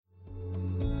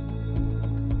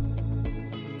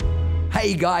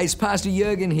Hey guys, Pastor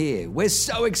Jurgen here. We're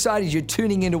so excited you're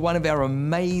tuning into one of our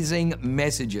amazing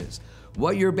messages.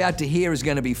 What you're about to hear is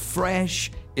going to be fresh,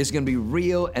 it's going to be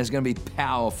real, and it's going to be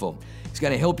powerful. It's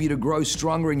going to help you to grow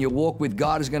stronger in your walk with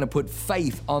God. It's going to put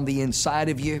faith on the inside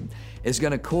of you. It's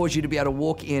going to cause you to be able to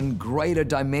walk in greater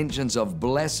dimensions of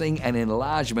blessing and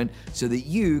enlargement so that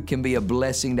you can be a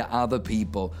blessing to other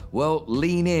people. Well,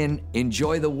 lean in,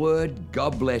 enjoy the word.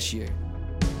 God bless you.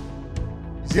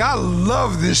 See, I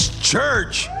love this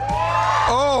church.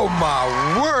 Oh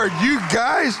my word, you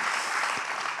guys.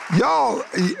 Y'all,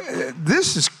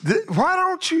 why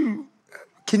don't you,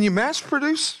 can you mass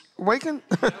produce Awaken?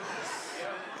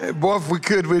 Boy, if we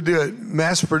could, we'd do it.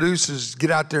 Mass producers,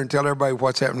 get out there and tell everybody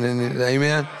what's happening.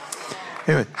 Amen.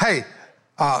 Amen. Hey,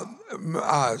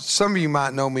 some of you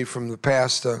might know me from the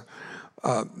past. You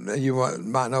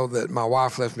might know that my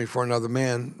wife left me for another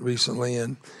man recently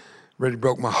and really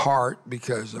broke my heart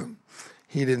because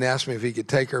he didn't ask me if he could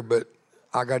take her, but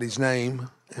I got his name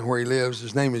and where he lives.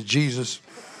 His name is Jesus.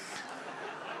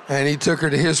 And he took her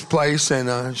to his place,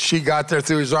 and she got there,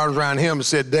 threw his arms around him and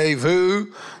said, "Dave,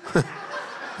 who?" That's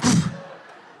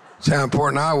how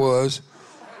important I was.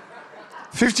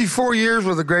 54 years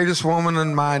with the greatest woman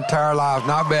in my entire life.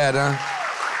 Not bad, huh?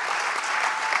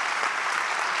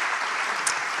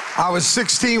 I was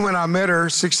 16 when I met her,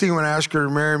 16 when I asked her to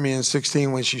marry me, and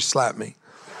 16 when she slapped me.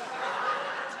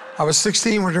 I was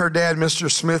 16 when her dad,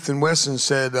 Mr. Smith and Wesson,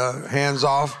 said, hands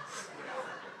off.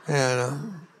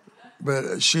 And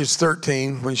but she was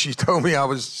 13 when she told me I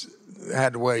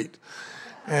had to wait.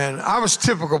 And I was a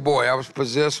typical boy. I was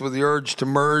possessed with the urge to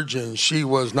merge, and she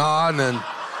was not. And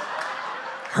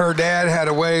her dad had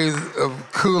a way of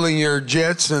cooling your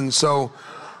jets, and so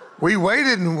we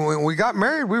waited, and when we got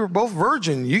married, we were both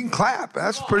virgin. You can clap.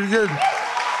 That's pretty good.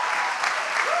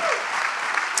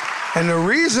 And the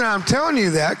reason I'm telling you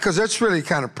that, because that's really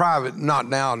kind of private, not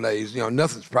nowadays. You know,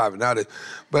 nothing's private nowadays.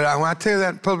 But when I tell you that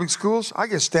in public schools, I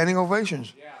get standing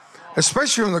ovations,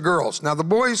 especially from the girls. Now, the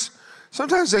boys,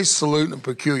 sometimes they salute in a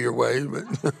peculiar way,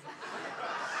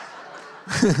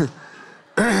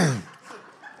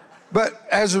 but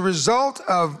as a result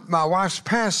of my wife's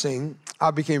passing, I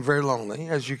became very lonely,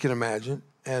 as you can imagine.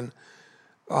 And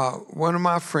one of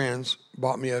my friends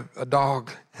bought me a dog.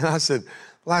 And I said,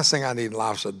 last thing I need in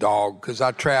life is a dog, because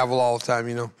I travel all the time,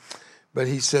 you know. But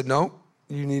he said, no,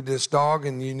 you need this dog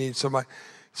and you need somebody.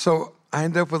 So I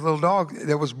ended up with a little dog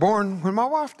that was born when my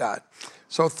wife died.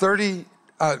 So 3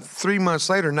 months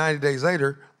later, 90 days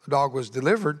later, the dog was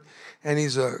delivered. And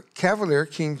he's a Cavalier,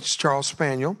 King Charles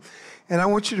Spaniel. And I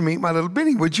want you to meet my little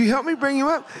Benny. Would you help me bring him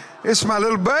up? It's my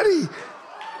little buddy.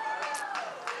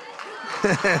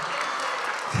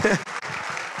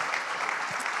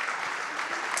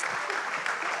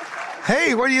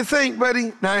 Hey, what do you think,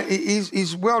 buddy? Now,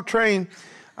 he's well trained.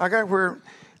 I got where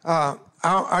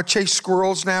I chase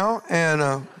squirrels now,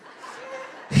 and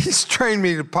he's trained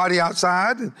me to potty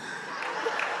outside.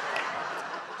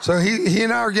 So he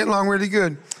and I are getting along really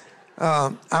good.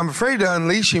 I'm afraid to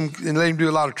unleash him and let him do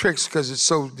a lot of tricks because it's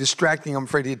so distracting. I'm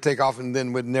afraid he'd take off and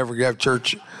then would never have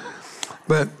church.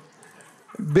 But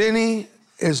Benny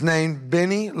is named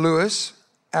Benny Lewis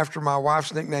after my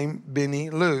wife's nickname, Benny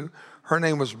Lou. Her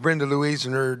name was Brenda Louise,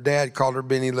 and her dad called her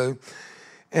Benny Lou.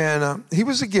 And he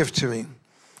was a gift to me.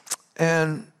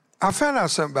 And I found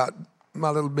out something about my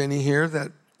little Benny here,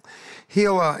 that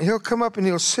he'll come up and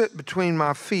he'll sit between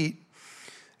my feet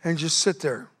and just sit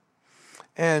there.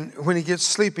 And when he gets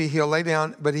sleepy, he'll lay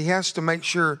down, but he has to make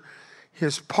sure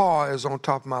his paw is on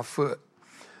top of my foot.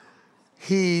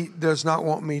 He does not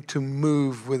want me to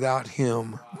move without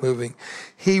him moving.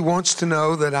 He wants to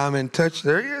know that I'm in touch.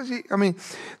 There he is.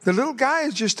 The little guy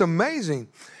is just amazing.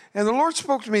 And the Lord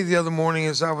spoke to me the other morning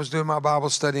as I was doing my Bible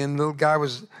study, and the little guy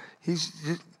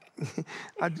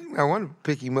I want to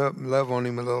pick him up and love on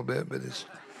him a little bit, but it's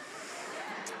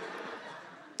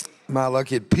my luck,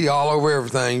 he'd pee all over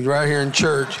everything right here in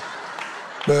church.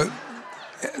 But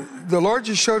the Lord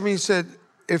just showed me, he said,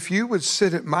 if you would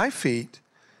sit at my feet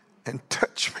and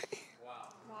touch me. Wow.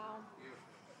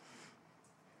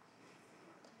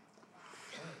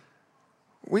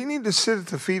 We need to sit at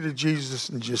the feet of Jesus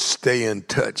and just stay in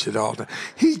touch at all times.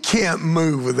 He can't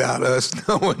move without us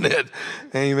knowing it.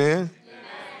 Amen?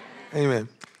 Amen.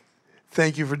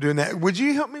 Thank you for doing that. Would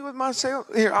you help me with my sale?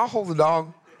 Here, I'll hold the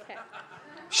dog. Okay.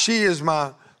 She is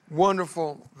my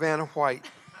wonderful Vanna White.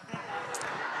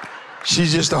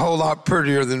 She's just a whole lot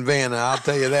prettier than Vanna, I'll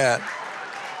tell you that.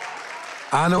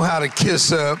 I know how to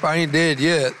kiss up. I ain't dead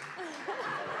yet.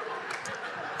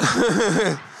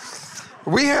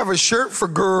 We have a shirt for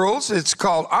girls. It's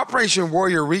called Operation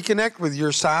Warrior Reconnect with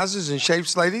your sizes and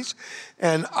shapes, ladies.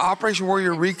 And Operation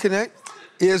Warrior Reconnect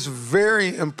is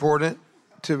very important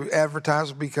to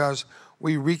advertise because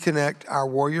we reconnect our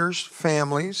warriors'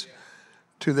 families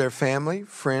to their family,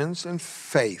 friends, and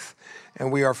faith.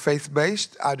 And we are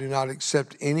faith-based. I do not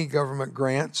accept any government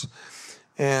grants.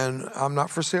 And I'm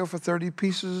not for sale for 30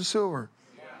 pieces of silver.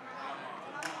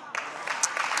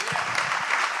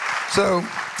 So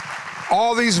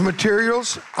all these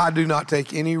materials, I do not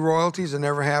take any royalties. I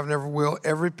never have, never will.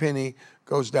 Every penny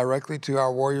goes directly to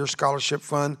our Warrior Scholarship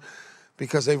Fund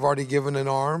because they've already given an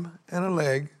arm and a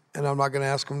leg, and I'm not going to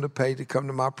ask them to pay to come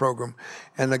to my program.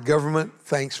 And the government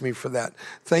thanks me for that.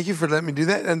 Thank you for letting me do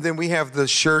that. And then we have the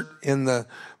shirt in the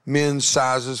men's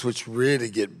sizes, which really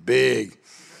get big.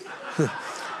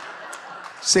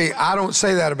 See, I don't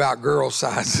say that about girl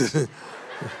sizes.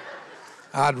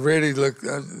 I'd really look,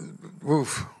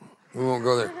 woof, we won't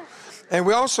go there. And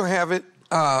we also have it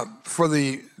for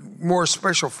the more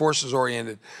special forces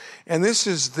oriented. And this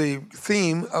is the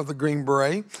theme of the Green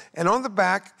Beret. And on the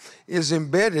back is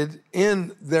embedded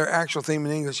in their actual theme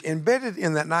in English. Embedded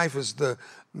in that knife is the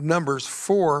numbers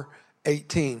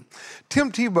 418.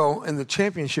 Tim Tebow, in the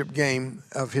championship game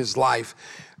of his life,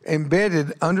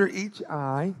 embedded under each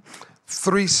eye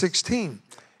 316.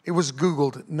 It was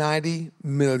Googled 90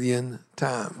 million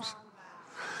times.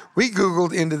 We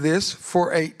Googled into this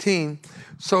 418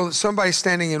 so that somebody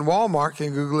standing in Walmart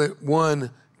can Google it one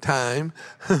time.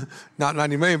 Not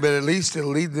 90 million, but at least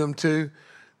it'll lead them to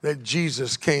that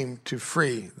Jesus came to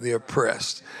free the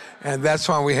oppressed. And that's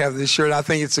why we have this shirt. I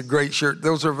think it's a great shirt.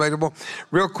 Those are available.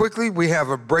 Real quickly, we have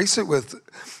a bracelet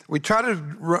we try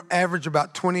to average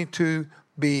about 22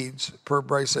 beads per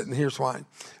bracelet, and here's why.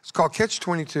 It's called Catch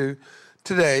 22.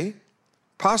 Today,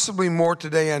 possibly more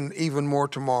today and even more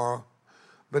tomorrow,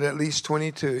 but at least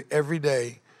 22 every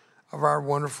day of our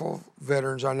wonderful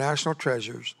veterans, our national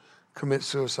treasures, commit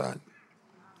suicide.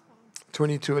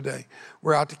 22 a day.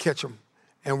 We're out to catch them,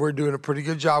 and we're doing a pretty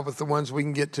good job with the ones we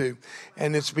can get to,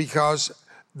 and it's because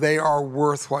they are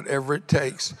worth whatever it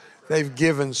takes. They've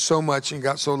given so much and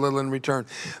got so little in return.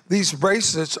 These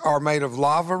bracelets are made of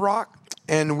lava rock,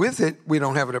 and with it, we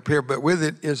don't have it up here, but with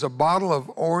it is a bottle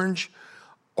of orange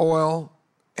oil,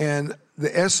 and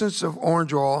the essence of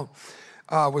orange oil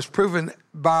was proven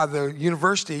by the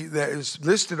university that is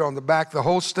listed on the back. The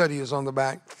whole study is on the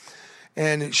back,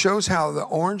 and it shows how the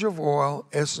orange of oil,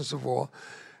 essence of oil,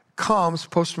 calms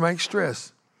post-traumatic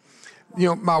stress. You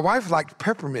know, my wife liked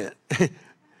peppermint. It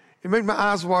made my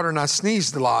eyes water and I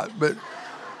sneezed a lot, but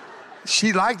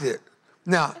she liked it.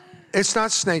 Now, it's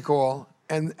not snake oil,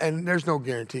 and there's no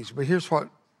guarantees, but here's what,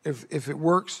 if it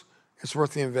works, it's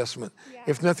worth the investment. Yeah.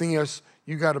 If nothing else,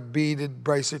 you got a beaded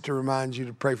bracelet to remind you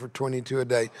to pray for 22 a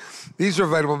day. These are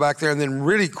available back there. And then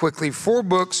really quickly, 4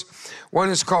 books. One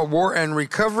is called War and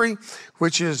Recovery,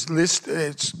 which is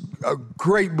it's a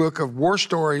great book of war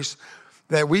stories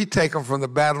that we take them from the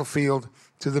battlefield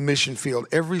to the mission field.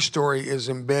 Every story is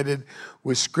embedded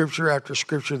with scripture after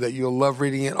scripture that you'll love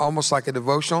reading it, almost like a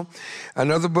devotional.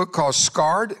 Another book called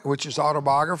Scarred, which is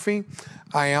autobiography.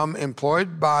 I am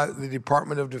employed by the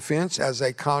Department of Defense as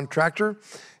a contractor,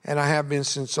 and I have been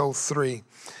since 2003.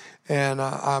 And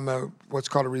I'm what's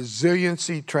called a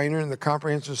resiliency trainer in the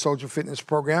Comprehensive Soldier Fitness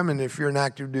Program. And if you're in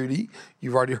active duty,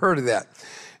 you've already heard of that.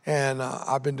 And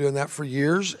I've been doing that for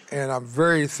years, and I'm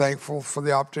very thankful for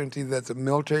the opportunity that the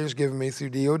military has given me through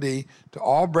DOD to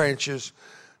all branches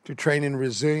to train in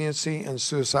resiliency and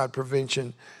suicide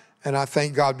prevention. And I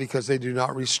thank God because they do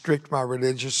not restrict my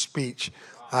religious speech.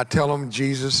 I tell them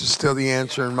Jesus is still the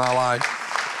answer in my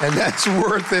life, and that's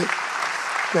worth it.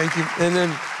 Thank you.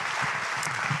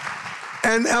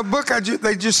 And a book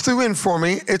they just threw in for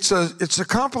me. It's a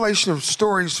compilation of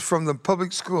stories from the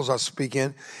public schools I speak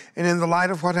in. And in the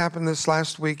light of what happened this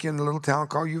last week in a little town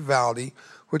called Uvalde,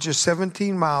 which is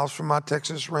 17 miles from my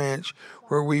Texas ranch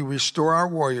where we restore our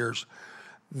warriors,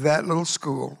 that little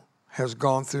school has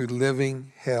gone through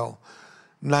living hell.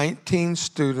 19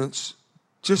 students,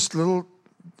 just little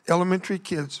elementary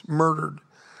kids, murdered,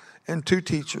 and 2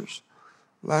 teachers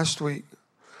last week.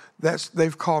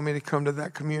 They've called me to come to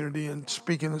that community and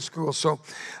speak in the school, so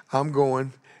I'm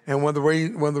going. And one of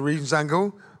the reasons I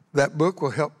go, that book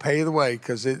will help pay the way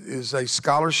because it is a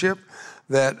scholarship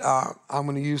that I'm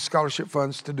going to use scholarship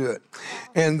funds to do it.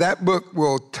 And that book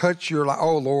will touch your life.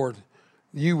 Oh, Lord,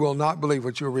 you will not believe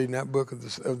what you'll read in that book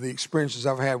of the experiences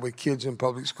I've had with kids in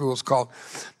public schools called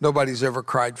Nobody's Ever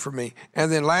Cried for Me.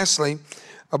 And then lastly,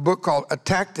 a book called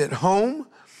Attacked at Home.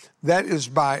 That is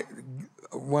by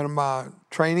one of my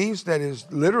trainees that is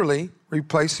literally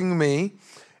replacing me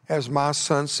as my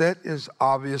sunset is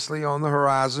obviously on the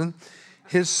horizon,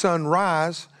 his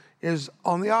sunrise is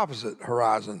on the opposite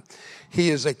horizon. He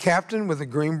is a captain with a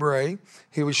Green Beret.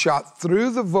 He was shot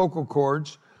through the vocal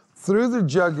cords, through the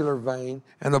jugular vein,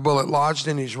 and the bullet lodged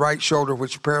in his right shoulder,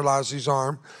 which paralyzed his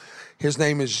arm. His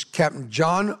name is Captain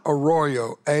John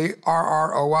Arroyo,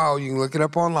 A-R-R-O-Y-O. You can look it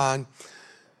up online.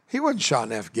 He wasn't shot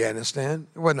in Afghanistan.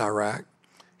 It wasn't Iraq.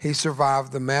 He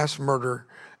survived the mass murder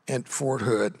at Fort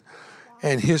Hood.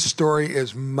 And his story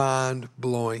is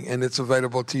mind-blowing, and it's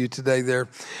available to you today there.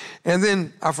 And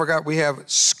then, I forgot, we have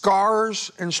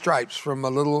Scars and Stripes from a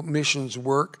little missions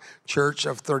work church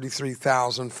of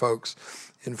 33,000 folks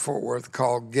in Fort Worth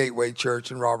called Gateway Church,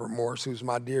 and Robert Morris, who's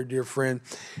my dear, dear friend.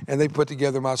 And they put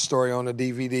together my story on a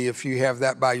DVD if you have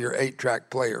that by your 8-track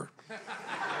player.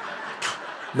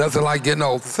 Nothing like getting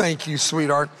old. Thank you,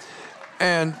 sweetheart.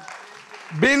 And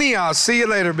Benny, I'll see you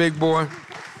later, big boy.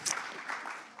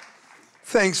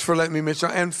 Thanks for letting me mention.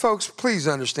 And folks, please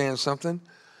understand something.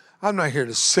 I'm not here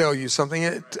to sell you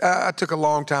something. I took a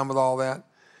long time with all that.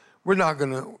 We're not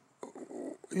going to,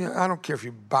 I don't care if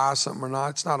you buy something or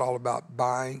not. It's not all about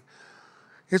buying.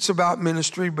 It's about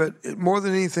ministry, but more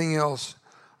than anything else,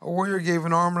 a warrior gave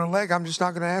an arm and a leg. I'm just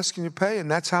not going to ask you to pay, and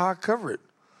that's how I cover it.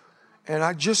 And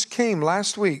I just came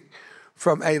last week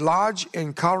from a lodge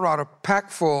in Colorado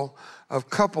packed full of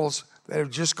couples that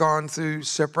have just gone through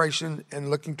separation and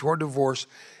looking toward divorce,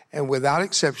 and without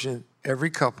exception, every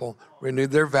couple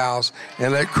renewed their vows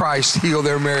and let Christ heal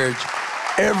their marriage.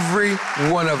 Every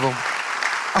one of them.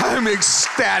 I'm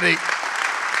ecstatic.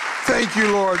 Thank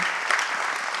you, Lord.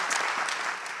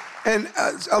 And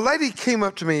a lady came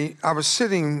up to me. I was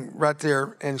sitting right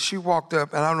there, and she walked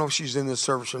up, and I don't know if she's in this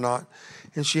service or not,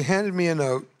 and she handed me a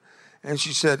note, and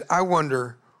she said, I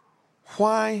wonder,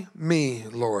 why me,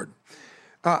 Lord?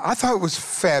 I thought it was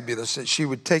fabulous that she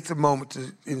would take the moment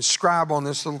to inscribe on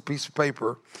this little piece of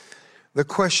paper the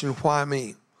question, why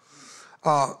me?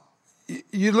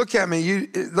 You look at me,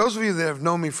 those of you that have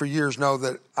known me for years know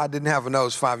that I didn't have a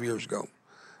nose 5 years ago,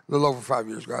 a little over 5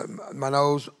 years ago. My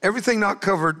nose, everything not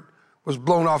covered was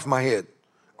blown off my head,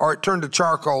 or it turned to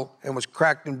charcoal and was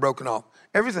cracked and broken off.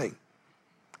 Everything.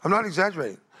 I'm not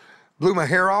exaggerating. Blew my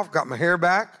hair off, got my hair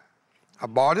back. I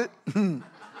bought it.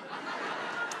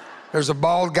 There's a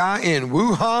bald guy in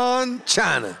Wuhan,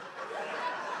 China.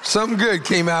 Something good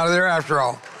came out of there after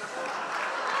all.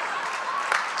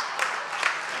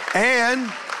 And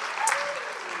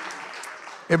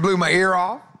it blew my ear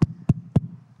off.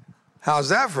 How's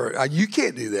that for? You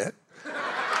can't do that.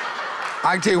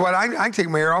 I can tell you what, I can take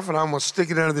my ear off and I'm going to stick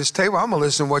it under this table. I'm going to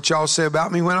listen to what y'all say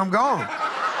about me when I'm gone.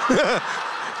 Now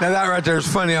that right there is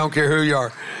funny. I don't care who you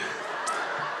are.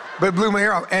 But it blew my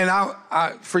ear off. And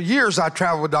for years, I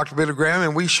traveled with Dr. Billy Graham,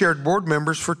 and we shared board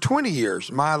members for 20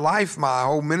 years. My life, my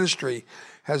whole ministry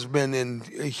has been in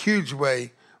a huge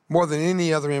way more than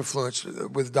any other influence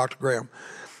with Dr. Graham.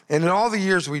 And in all the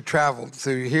years we traveled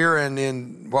through here and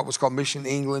in what was called Mission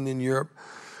England in Europe,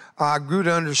 I grew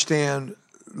to understand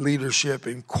leadership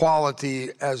and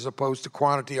quality as opposed to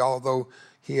quantity, although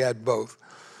he had both.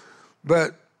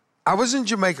 But I was in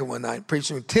Jamaica one night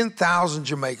preaching to 10,000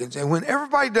 Jamaicans, and when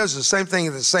everybody does the same thing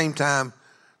at the same time,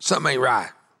 something ain't right.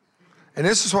 And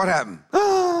this is what happened.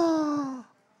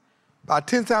 About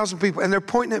 10,000 people, and they're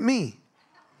pointing at me.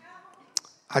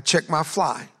 I checked my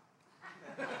fly.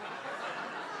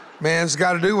 Man's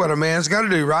got to do what a man's got to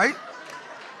do, right?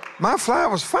 My fly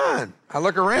was fine. I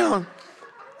look around,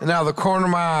 and now the corner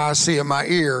of my eye, I see it, my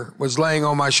ear was laying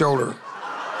on my shoulder.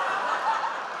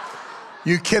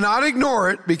 You cannot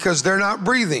ignore it because they're not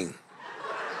breathing.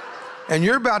 And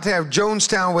you're about to have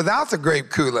Jonestown without the grape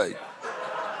Kool-Aid.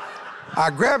 I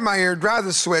grabbed my ear, dried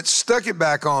the sweat, stuck it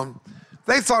back on.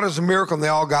 They thought it was a miracle and they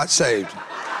all got saved.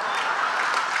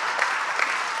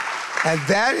 And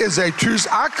that is a true,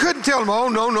 I couldn't tell them, oh,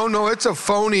 no, it's a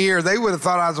phony ear. They would have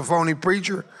thought I was a phony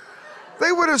preacher.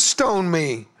 They would have stoned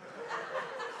me.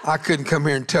 I couldn't come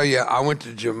here and tell you I went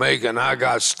to Jamaica and I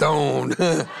got stoned.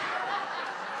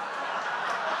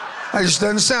 That just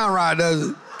doesn't sound right,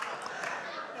 does it?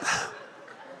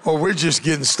 Oh, we're just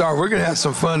getting started. We're going to have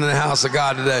some fun in the house of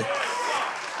God today.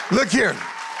 Look here.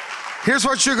 Here's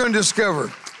what you're going to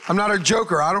discover. I'm not a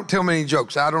joker. I don't tell many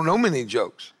jokes. I don't know many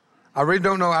jokes. I really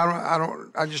don't know.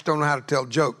 I just don't know how to tell a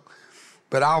joke.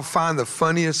 But I'll find the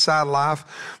funniest side of life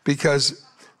because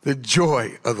the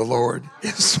joy of the Lord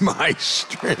is my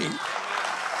strength.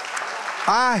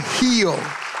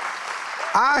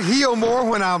 I heal more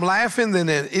when I'm laughing than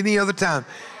at any other time.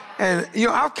 And,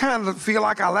 I kind of feel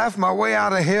like I laugh my way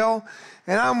out of hell,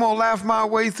 and I'm going to laugh my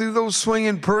way through those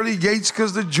swinging pearly gates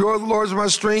because the joy of the Lord is my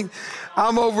strength.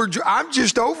 I'm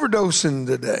just overdosing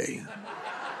today.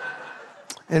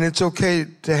 And it's okay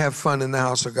to have fun in the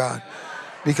house of God.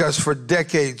 Because for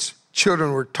decades,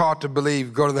 children were taught to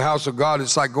believe, go to the house of God,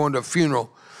 it's like going to a funeral.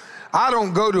 I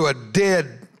don't go to a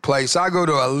dead place. I go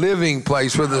to a living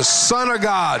place where the Son of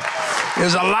God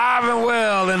is alive and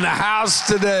well in the house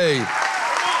today.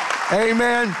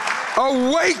 Amen.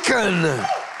 Awaken.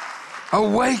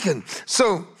 Awaken.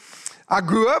 So I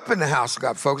grew up in the house of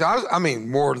God, folks. I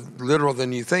mean, more literal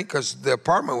than you think, because the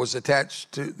apartment was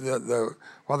attached to the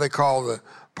what they call the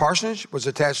parsonage was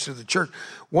attached to the church.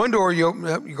 One door you open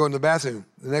up, you go in the bathroom.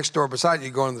 The next door beside you,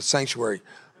 you go in the sanctuary.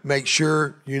 Make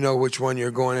sure you know which one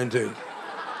you're going into.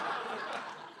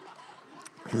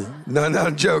 No, not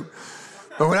a joke.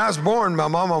 But when I was born, my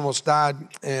mom almost died,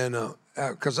 and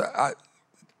because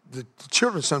the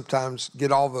children sometimes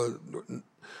get all the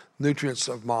nutrients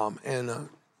of mom, and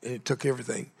it took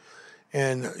everything.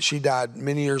 And she died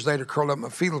many years later, curled up in a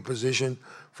fetal position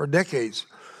for decades.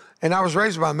 And I was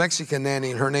raised by a Mexican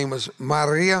nanny, and her name was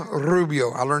Maria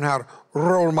Rubio. I learned how to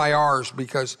roll my R's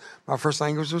because my first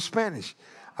language was Spanish.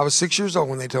 I was 6 years old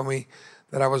when they told me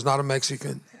that I was not a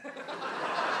Mexican.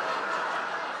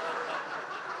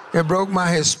 It broke my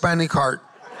Hispanic heart.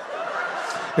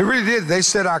 It really did. They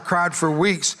said I cried for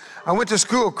weeks. I went to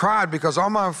school, cried because all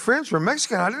my friends were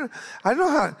Mexican. I didn't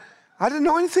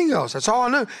know anything else. That's all I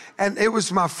knew. And it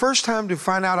was my first time to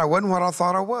find out I wasn't what I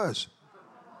thought I was.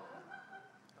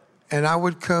 And I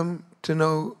would come to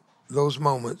know those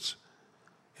moments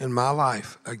in my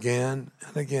life again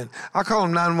and again. I call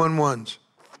them 911s.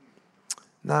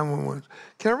 911s.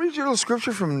 Can I read you a little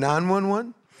scripture from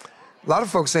 911? A lot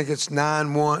of folks think it's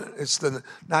 9:1. It's the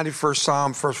 91st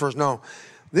Psalm, first verse. No,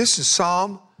 this is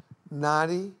Psalm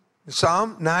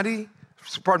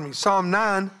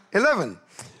 9:11.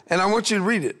 And I want you to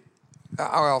read it.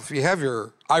 Well, if you have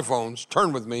your iPhones,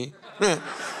 turn with me.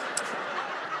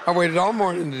 I waited all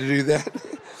morning to do that.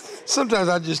 Sometimes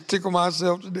I just tickle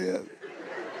myself to death.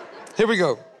 Here we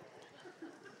go.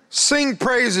 Sing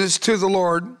praises to the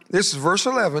Lord. This is verse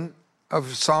 11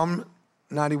 of Psalm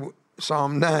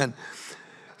 9.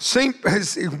 Sing,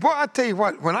 boy, I tell you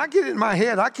what, when I get it in my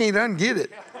head, I can't unget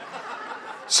it.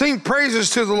 Sing praises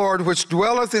to the Lord, which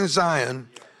dwelleth in Zion.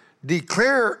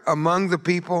 Declare among the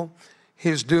people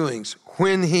his doings.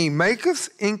 When he maketh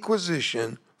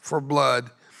inquisition for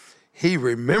blood, he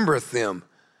remembereth them.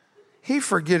 He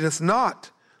forgetteth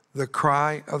not the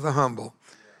cry of the humble.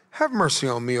 Have mercy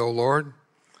on me, O Lord.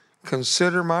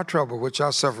 Consider my trouble, which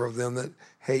I suffer of them that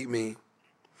hate me.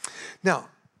 Now,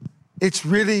 it's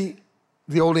really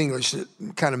the Old English that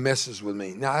kind of messes with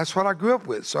me. Now, that's what I grew up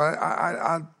with, so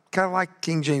I kind of like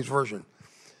King James Version.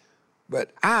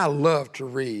 But I love to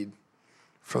read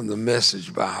from the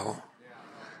Message Bible.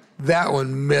 That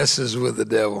one messes with the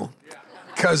devil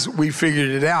because we figured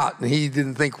it out and he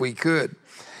didn't think we could.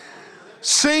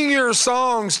 Sing your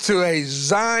songs to a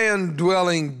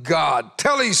Zion-dwelling God.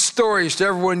 Tell his stories to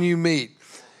everyone you meet,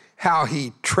 how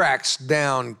he tracks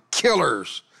down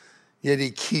killers, yet he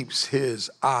keeps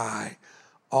his eye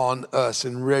on us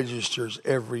and registers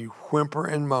every whimper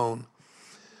and moan.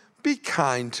 Be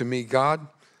kind to me, God.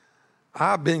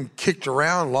 I've been kicked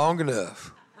around long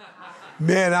enough.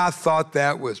 Man, I thought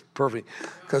that was perfect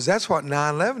because that's what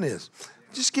 9/11 is.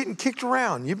 Just getting kicked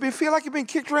around. Feel like you've been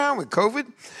kicked around with COVID?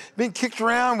 Been kicked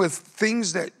around with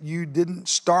things that you didn't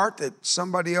start, that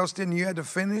somebody else didn't, you had to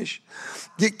finish?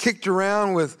 Get kicked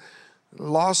around with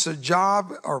loss of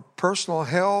job or personal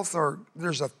health, or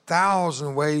there's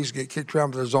 1,000 ways to get kicked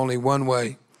around, but there's only one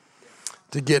way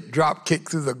to get drop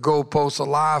kicked through the goalposts of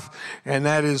life, and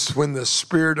that is when the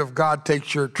Spirit of God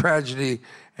takes your tragedy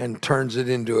and turns it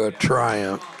into a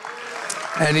triumph.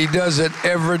 And he does it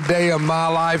every day of my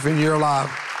life and your life.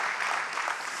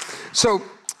 So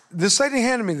this lady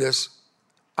handed me this.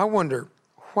 I wonder,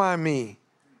 why me,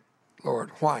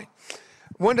 Lord? Why?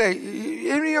 One day,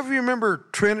 any of you remember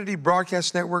Trinity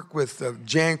Broadcast Network with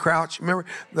Jan Crouch? Remember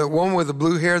the one with the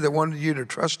blue hair that wanted you to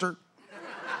trust her?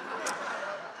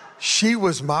 She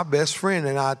was my best friend,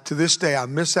 and to this day, I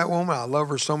miss that woman. I love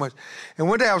her so much. And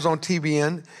one day I was on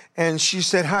TBN, and she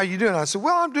said, "How you doing?" I said,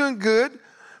 "Well, I'm doing good."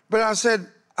 But I said,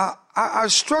 I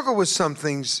struggle with some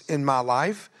things in my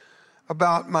life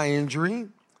about my injury.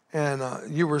 And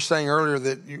you were saying earlier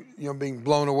that you being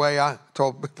blown away. I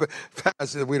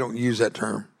said, we don't use that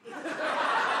term.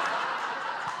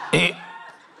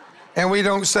 And we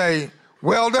don't say,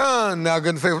 well done, now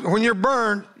good and faithful. When you're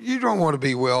burned, you don't want to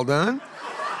be well done.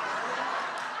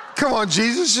 Come on,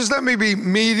 Jesus, just let me be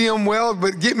medium well,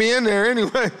 but get me in there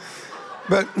anyway.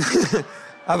 But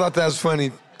I thought that was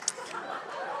funny.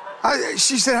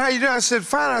 She said, how you doing? I said,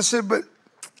 fine. I said, but,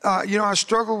 I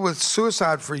struggled with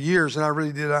suicide for years, and I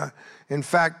really did. In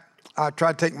fact, I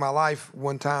tried to take my life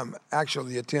one time.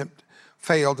 Actually, the attempt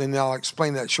failed, and I'll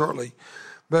explain that shortly.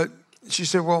 But she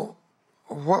said, well,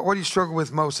 what do you struggle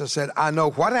with most? I said, I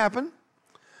know what happened.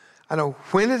 I know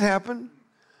when it happened.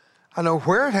 I know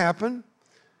where it happened.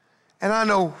 And I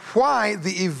know why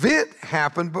the event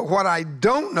happened. But what I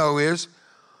don't know is,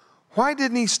 why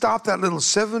didn't he stop that little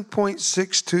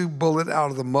 7.62 bullet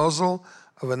out of the muzzle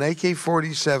of an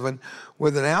AK-47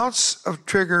 with an ounce of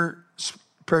trigger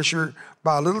pressure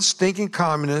by a little stinking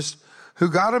communist who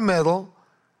got a medal,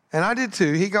 and I did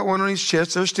too. He got one on his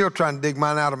chest. They're still trying to dig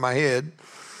mine out of my head.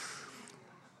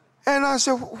 And I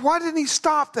said, why didn't he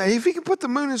stop that? If he could put the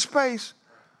moon in space,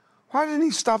 why didn't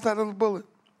he stop that little bullet?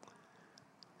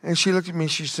 And she looked at me,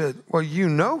 she said, well, you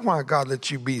know why God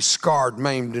let you be scarred,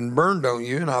 maimed, and burned, don't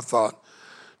you? And I thought,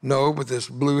 no, but this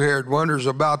blue-haired wonder's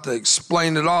about to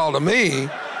explain it all to me.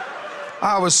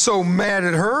 I was so mad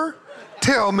at her.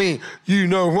 Tell me, you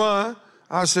know why?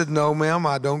 I said, no, ma'am,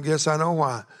 I don't guess I know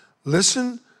why.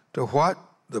 Listen to what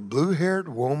the blue-haired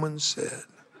woman said.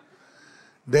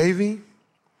 Davy,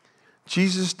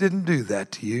 Jesus didn't do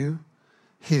that to you.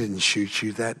 He didn't shoot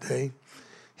you that day.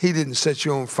 He didn't set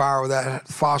you on fire with that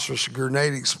phosphorus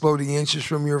grenade exploding inches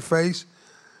from your face.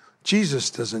 Jesus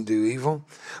doesn't do evil.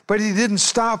 But he didn't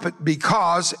stop it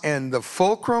because, and the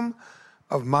fulcrum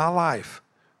of my life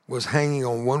was hanging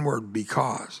on one word,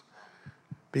 because.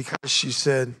 Because she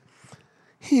said,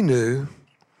 he knew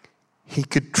he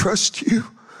could trust you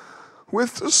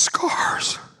with the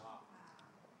scars.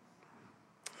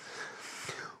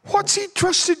 What's he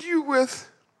trusted you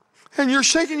with? And you're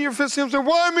shaking your fist at him saying,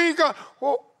 why me, God?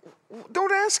 Well,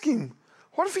 don't ask him.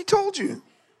 What if he told you?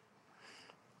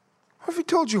 What if he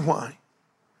told you why?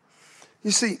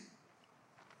 You see,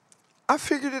 I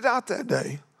figured it out that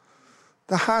day.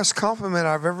 The highest compliment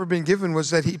I've ever been given was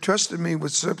that he trusted me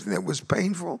with something that was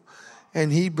painful,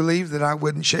 and he believed that I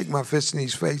wouldn't shake my fist in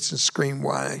his face and scream,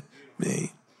 why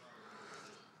me?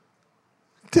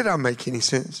 Did I make any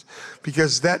sense?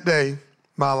 Because that day,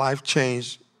 my life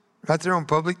changed. Right there on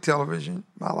public television,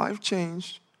 my life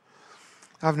changed.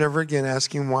 I've never again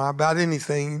asked him why about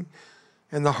anything.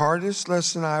 And the hardest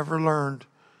lesson I ever learned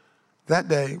that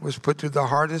day was put through the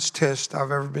hardest test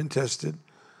I've ever been tested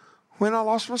when I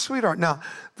lost my sweetheart. Now,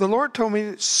 the Lord told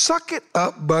me, suck it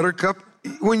up, buttercup.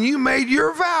 When you made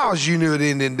your vows, you knew it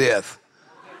ended in death.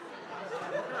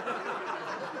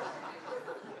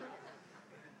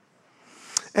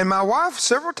 And my wife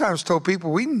several times told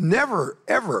people we never,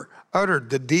 ever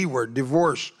uttered the D word,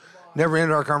 divorce. Never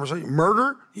ended our conversation.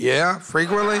 Murder? Yeah,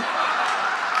 frequently.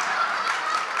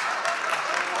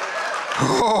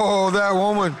 Oh, that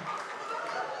woman.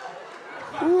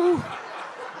 Ooh.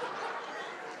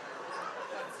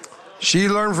 She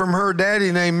learned from her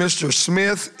daddy named Mr.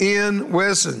 Smith N.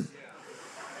 Wesson.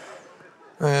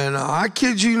 And I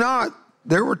kid you not,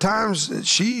 there were times that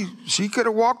she could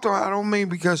have walked out on me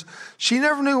because she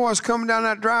never knew I was coming down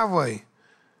that driveway.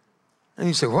 And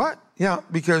you say, what? Yeah,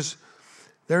 because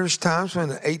there's times when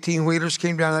the 18-wheelers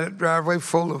came down that driveway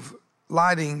full of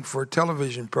lighting for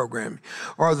television programming,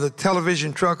 or the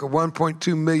television truck of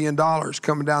 $1.2 million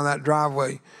coming down that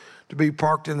driveway to be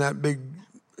parked in that big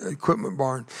equipment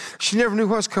barn. She never knew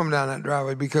what's coming down that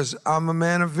driveway because I'm a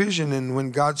man of vision, and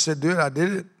when God said do it, I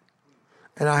did it.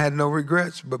 And I had no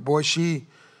regrets. But boy, she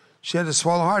had to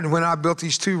swallow hard. And when I built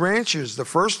these two ranches, the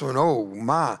first one, oh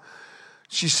my,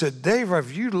 she said, Dave,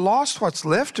 have you lost what's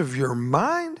left of your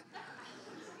mind?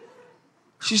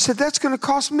 She said, that's going to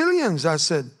cost millions. I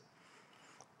said,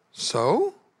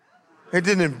 so? It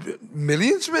didn't,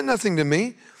 millions meant nothing to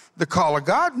me. The call of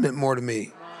God meant more to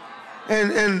me.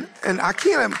 And I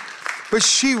can't, but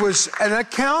she was an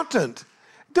accountant.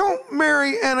 Don't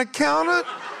marry an accountant.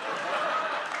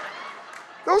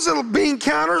 Those little bean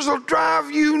counters will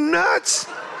drive you nuts.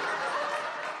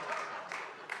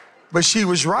 But she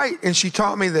was right, and she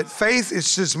taught me that faith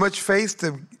is as much faith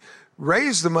to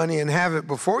raise the money and have it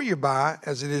before you buy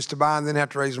as it is to buy and then have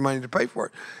to raise the money to pay for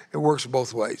it. It works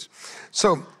both ways.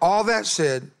 So all that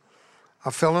said,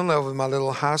 I fell in love with my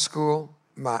little high school,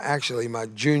 my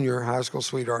junior high school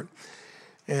sweetheart.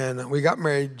 And we got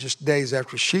married just days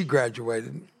after she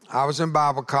graduated. I was in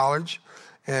Bible college,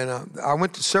 and I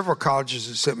went to several colleges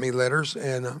that sent me letters,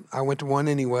 and I went to one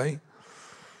anyway.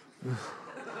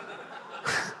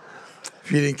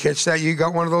 If you didn't catch that, you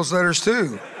got one of those letters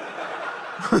too.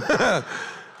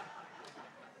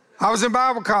 I was in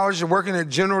Bible college working at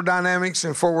General Dynamics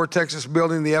in Fort Worth, Texas,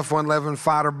 building the F-111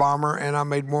 fighter bomber, and I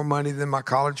made more money than my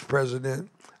college president.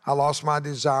 I lost my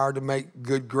desire to make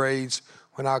good grades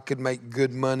when I could make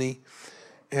good money.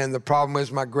 And the problem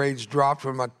is my grades dropped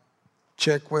when my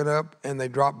check went up, and they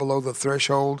dropped below the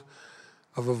threshold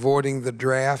of avoiding the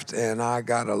draft, and I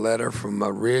got a letter from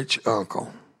a rich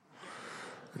uncle.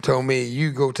 He told me,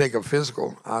 you go take a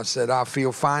physical. I said, I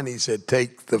feel fine. He said,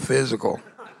 take the physical.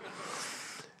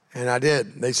 And I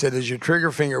did. They said, has your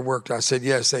trigger finger worked? I said,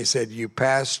 yes. They said, you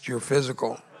passed your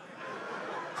physical.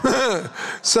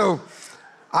 So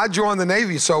I joined the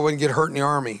Navy so I wouldn't get hurt in the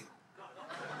Army.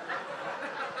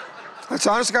 That's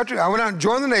honest God truth. I went out and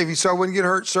joined the Navy so I wouldn't get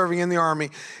hurt serving in the Army.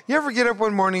 You ever get up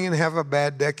one morning and have a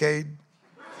bad decade?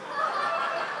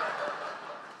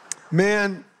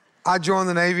 Man, I joined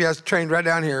the Navy. I was trained right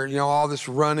down here. You know, all this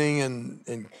running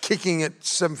and kicking at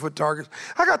 7-foot targets.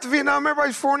 I got to Vietnam,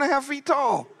 everybody's 4.5 feet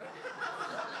tall.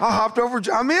 I hopped over,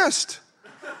 I missed.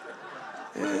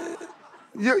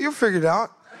 You'll figure it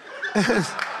out.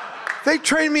 They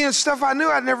trained me in stuff I knew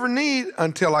I'd never need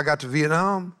until I got to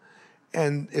Vietnam.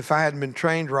 And if I hadn't been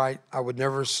trained right, I would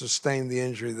never sustain the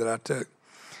injury that I took.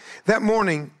 That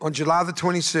morning, on July the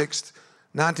 26th,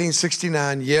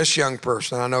 1969, yes, young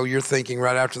person, I know you're thinking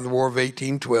right after the War of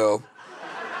 1812.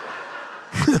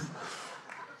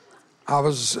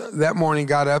 That morning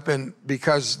got up, and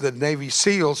because the Navy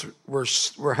SEALs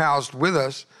were housed with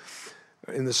us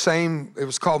in the same, it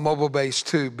was called Mobile Base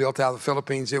 2, built out of the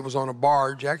Philippines. It was on a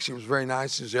barge. Actually, it was very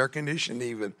nice. It was air conditioned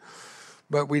even.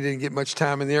 But we didn't get much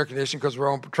time in the air conditioning because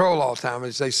we're on patrol all the time,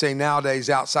 as they say nowadays,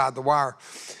 outside the wire.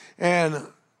 And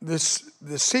the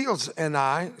SEALs and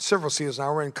I, several SEALs and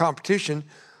I, were in competition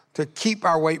to keep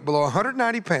our weight below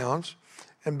 190 pounds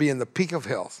and be in the peak of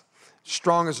health,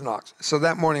 strong as an ox. So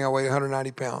that morning I weighed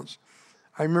 190 pounds.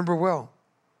 I remember well.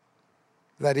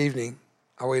 That evening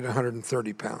I weighed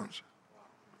 130 pounds.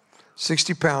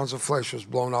 60 pounds of flesh was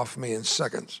blown off me in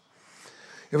seconds.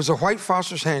 It was a white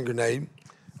Foster's hand grenade.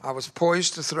 I was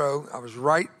poised to throw. I was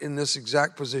right in this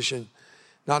exact position,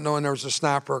 not knowing there was a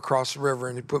sniper across the river,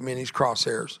 and he put me in these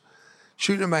crosshairs.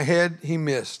 Shooting at my head, he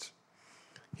missed.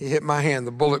 He hit my hand.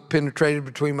 The bullet penetrated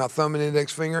between my thumb and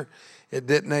index finger. It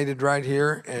detonated right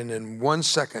here, and in 1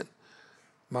 second,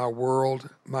 my world,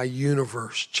 my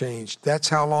universe changed. That's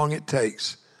how long it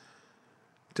takes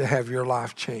to have your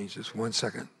life change, is 1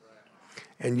 second.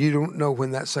 And you don't know when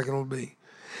that second will be.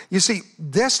 You see,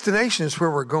 destination is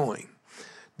where we're going.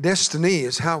 Destiny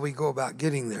is how we go about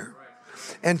getting there.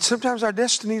 And sometimes our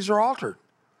destinies are altered.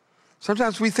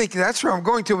 Sometimes we think that's where I'm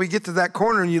going till we get to that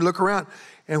corner, and you look around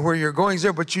and where you're going is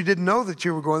there, but you didn't know that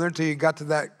you were going there until you got to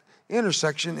that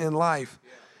intersection in life.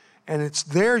 And it's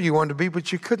there you wanted to be,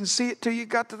 but you couldn't see it till you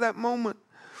got to that moment.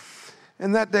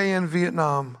 And that day in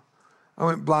Vietnam, I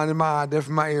went blind in my eye, deaf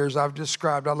in my ears. I've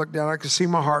described. I looked down. I could see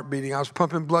my heart beating. I was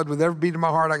pumping blood with every beat of my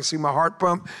heart. I could see my heart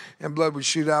pump, and blood would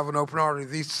shoot out of an open artery.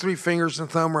 These 3 fingers and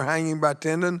thumb were hanging by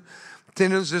tendons.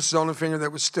 This is the only finger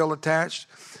that was still attached.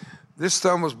 This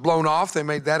thumb was blown off. They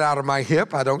made that out of my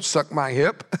hip. I don't suck my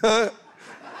hip. I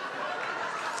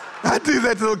do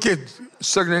that to little kids.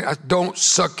 I don't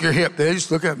suck your hip. They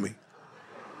just look at me.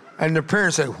 And their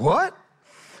parents say, what?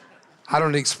 I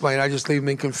don't explain. I just leave them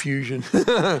in confusion.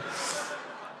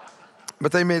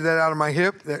 But they made that out of my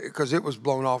hip because it was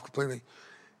blown off completely.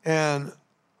 And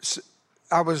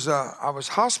I was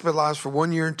hospitalized for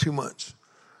 1 year and 2 months.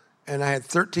 And I had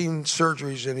 13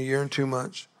 surgeries in a year and 2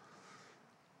 months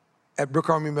at Brooke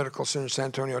Army Medical Center, San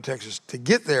Antonio, Texas. To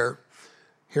get there,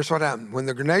 here's what happened. When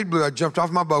the grenade blew, I jumped off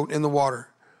my boat in the water.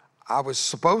 I was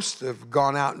supposed to have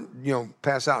gone out and,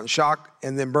 pass out in shock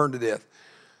and then burned to death.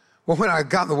 Well, when I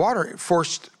got in the water, it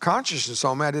forced consciousness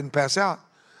on me. I didn't pass out.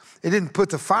 It didn't put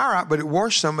the fire out, but it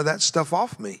washed some of that stuff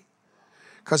off me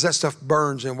because that stuff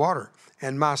burns in water.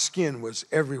 And my skin was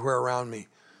everywhere around me.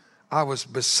 I was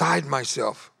beside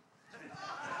myself.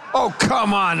 Oh,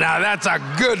 come on now. That's a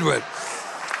good one.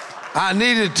 I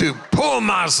needed to pull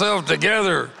myself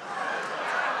together.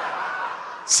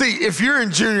 See, if you're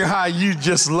in junior high, you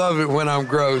just love it when I'm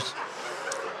gross.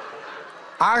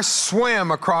 I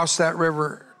swam across that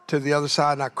river to the other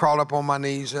side, and I crawled up on my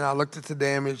knees, and I looked at the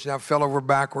damage, and I fell over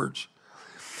backwards.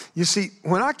 You see,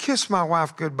 when I kissed my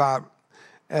wife goodbye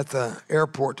at the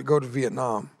airport to go to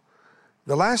Vietnam,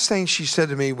 the last thing she said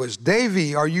to me was,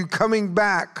 Davy, are you coming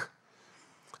back?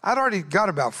 I'd already got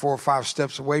about 4 or 5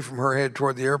 steps away from her head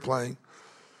toward the airplane.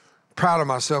 Proud of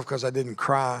myself because I didn't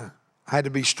cry. I had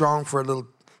to be strong for a little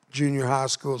junior high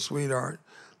school sweetheart,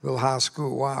 little high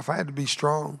school wife. I had to be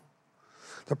strong.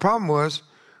 The problem was,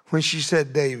 when she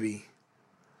said, Davy,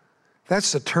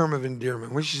 that's the term of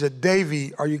endearment. When she said,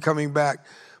 Davy, are you coming back?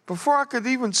 Before I could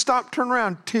even stop, turn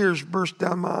around, tears burst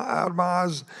out of my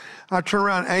eyes. I turned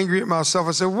around angry at myself.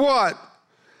 I said, what?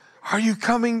 Are you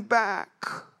coming back?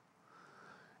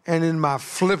 And in my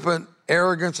flippant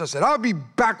arrogance, I said, I'll be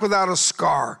back without a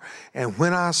scar. And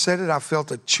when I said it, I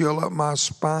felt a chill up my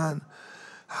spine.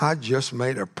 I just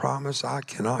made a promise I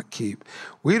cannot keep.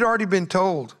 We'd already been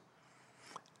told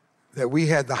that we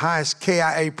had the highest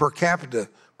KIA per capita,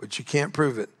 but you can't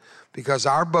prove it because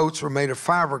our boats were made of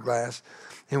fiberglass.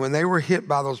 And when they were hit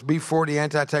by those B-40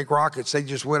 anti-tank rockets, they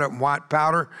just went up in white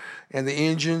powder, and the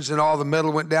engines and all the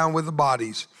metal went down with the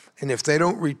bodies. And if they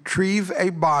don't retrieve a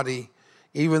body,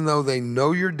 even though they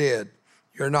know you're dead,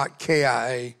 you're not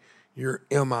KIA, you're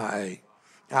MIA.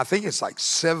 I think it's like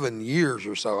 7 years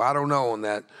or so. I don't know on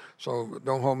that, so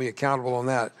don't hold me accountable on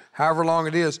that. However long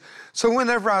it is. So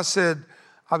whenever I said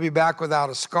I'll be back without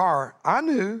a scar, I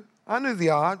knew the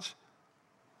odds.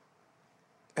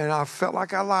 And I felt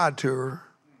like I lied to her.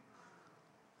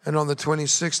 And on the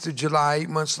 26th of July, 8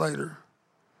 months later,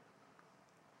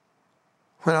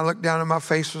 when I looked down and my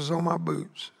face was on my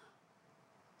boots,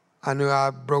 I knew I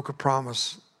broke a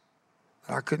promise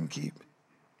that I couldn't keep.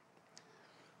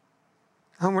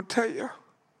 I'm going to tell you,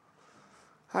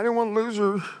 I didn't want to lose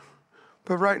her,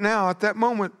 but right now, at that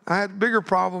moment, I had a bigger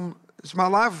problem. It's my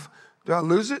life. Do I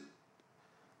lose it?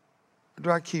 Or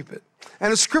do I keep it?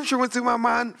 And a scripture went through my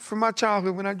mind from my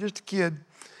childhood when I was just a kid.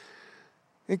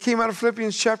 It came out of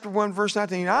Philippians chapter 1, verse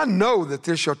 19. I know that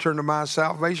this shall turn to my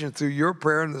salvation through your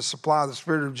prayer and the supply of the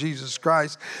Spirit of Jesus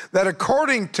Christ, that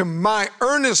according to my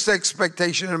earnest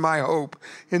expectation and my hope,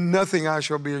 in nothing I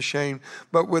shall be ashamed,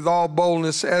 but with all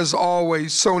boldness, as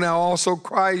always, so now also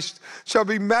Christ shall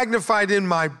be magnified in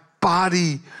my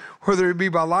body, whether it be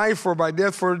by life or by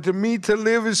death, for to me to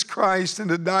live is Christ and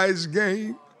to die is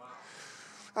gain.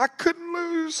 I couldn't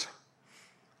lose.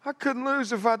 I couldn't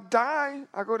lose. If I die,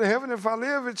 I go to heaven. If I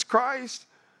live, it's Christ.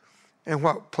 And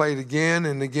what played again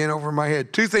and again over my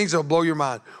head? Two things that'll blow your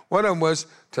mind. One of them was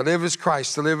to live is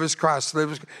Christ, to live is Christ, to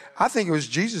live is Christ. I think it was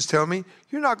Jesus telling me,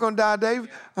 you're not going to die, Dave.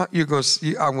 I'm going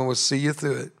to see you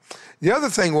through it. The other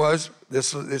thing was,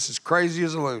 this is crazy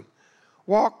as a loon.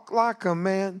 Walk like a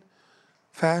man,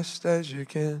 fast as you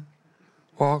can.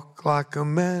 Walk like a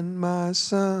man, my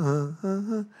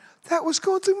son. That was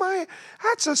going through my head.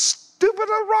 That's a stupid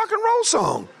little rock and roll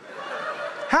song.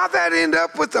 How'd that end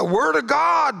up with the word of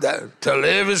God? To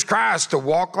live is Christ, to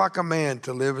walk like a man,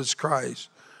 to live is Christ.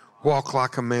 Walk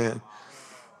like a man,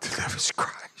 to live is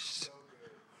Christ.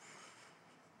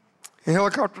 A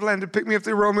helicopter landed, picked me up,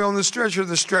 they rolled me on the stretcher.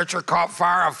 The stretcher caught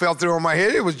fire. I fell through on my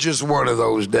head. It was just one of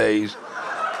those days.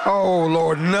 Oh,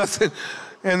 Lord, nothing.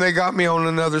 And they got me on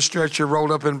another stretcher,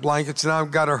 rolled up in blankets, and I've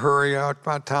got to hurry out.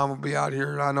 My time will be out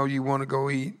here, and I know you want to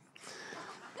go eat.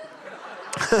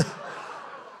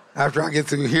 After I get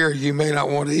through here, you may not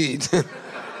want to eat. It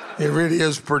really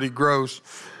is pretty gross.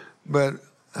 But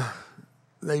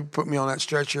they put me on that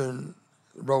stretcher and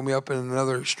rolled me up in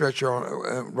another stretcher,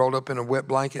 rolled up in a wet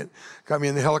blanket, got me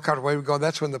in the helicopter. Away we go.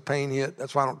 That's when the pain hit.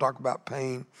 That's why I don't talk about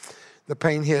pain. The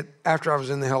pain hit after I was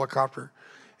in the helicopter.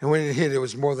 And when it hit, it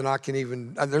was more than I can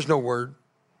even, there's no word.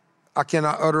 I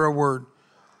cannot utter a word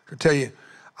to tell you.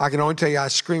 I can only tell you I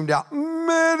screamed out,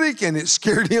 medic, and it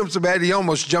scared him so bad he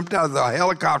almost jumped out of the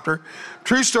helicopter.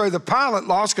 True story, the pilot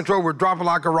lost control. We're dropping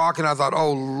like a rock, and I thought,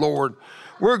 oh, Lord,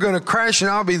 we're going to crash,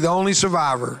 and I'll be the only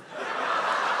survivor.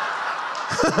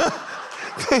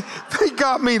 They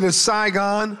got me to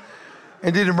Saigon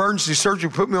and did emergency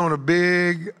surgery, put me on a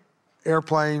big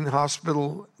airplane,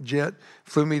 hospital jet,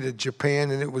 flew me to Japan,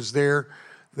 and it was there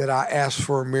that I asked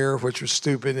for a mirror, which was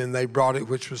stupid, and they brought it,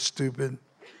 which was stupid.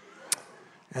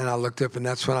 And I looked up, and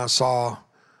that's when I saw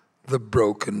the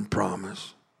broken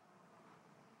promise.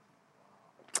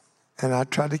 And I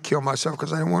tried to kill myself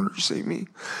because I didn't want her to see me.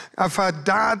 If I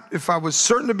died, if I was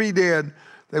certain to be dead,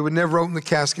 they would never open the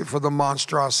casket for the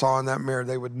monster I saw in that mirror.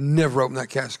 They would never open that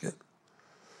casket.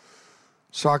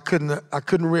 So I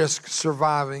couldn't risk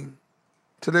surviving.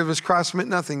 To live as Christ meant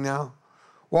nothing now.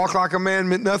 Walk like a man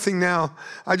meant nothing now.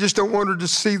 I just don't want her to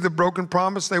see the broken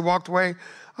promise. They walked away.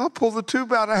 I'll pull the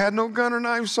tube out. I had no gun or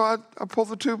knife, so I pulled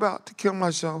the tube out to kill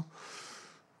myself.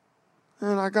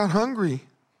 And I got hungry.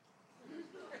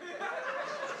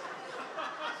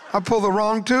 I pulled the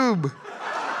wrong tube.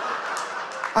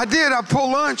 I did. I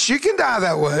pulled lunch. You can die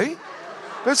that way.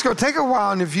 But it's going to take a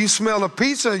while. And if you smell a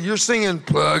pizza, you're singing,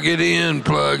 plug it in,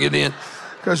 plug it in.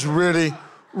 Because really,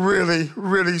 really,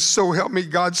 really, so help me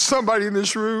God, somebody in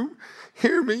this room,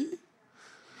 hear me.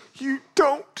 You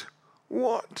don't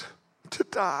want to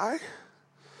die.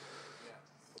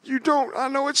 You don't. I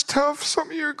know it's tough. Some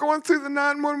of you are going through the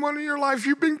 911 in your life.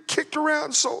 You've been kicked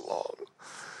around so long.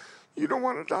 You don't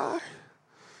want to die.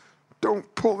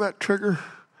 Don't pull that trigger.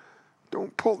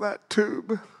 Don't pull that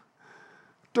tube.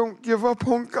 Don't give up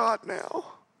on God now.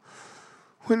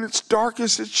 When it's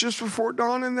darkest, it's just before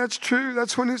dawn, and that's true.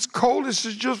 That's when it's coldest,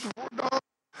 it's just before dawn.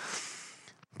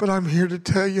 But I'm here to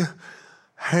tell you,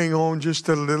 hang on just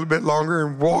a little bit longer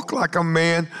and walk like a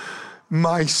man.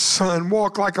 My son,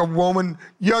 walk like a woman.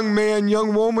 Young man,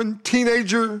 young woman,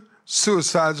 teenager.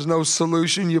 Suicide's no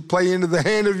solution. You play into the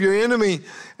hand of your enemy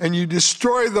and you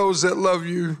destroy those that love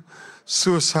you.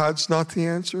 Suicide's not the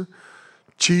answer.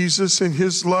 Jesus in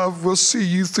his love will see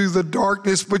you through the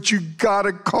darkness, but you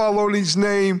gotta call on his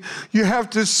name. You have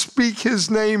to speak his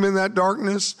name in that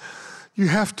darkness. You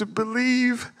have to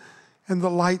believe, and the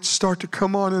lights start to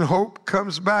come on and hope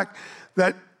comes back,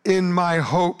 that in my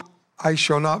hope I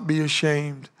shall not be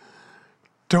ashamed.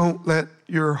 Don't let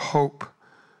your hope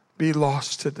be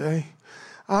lost today.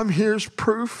 I'm here as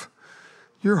proof.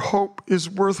 Your hope is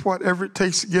worth whatever it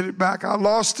takes to get it back. I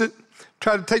lost it,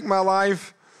 tried to take my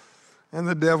life, and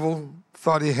the devil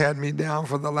thought he had me down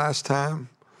for the last time.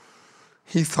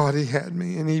 He thought he had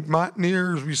me, and he might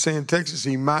near, as we say in Texas,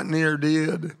 he might near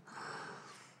did.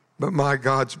 But my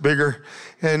God's bigger,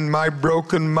 and my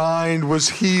broken mind was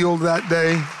healed that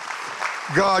day.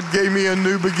 God gave me a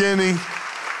new beginning.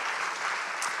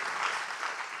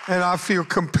 And I feel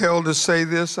compelled to say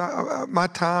this. I'm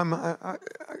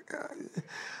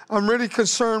really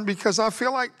concerned because I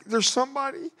feel like there's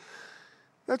somebody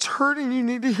that's hurting. You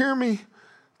need to hear me.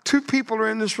 2 people are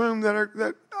in this room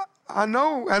that I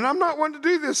know, and I'm not one to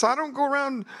do this. I don't go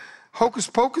around hocus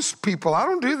pocus people. I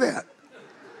don't do that.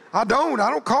 I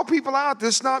don't call people out.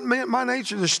 This is not my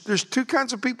nature. There's 2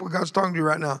 kinds of people God's talking to you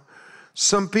right now.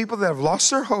 Some people that have lost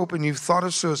their hope and you've thought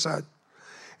of suicide.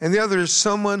 And the other is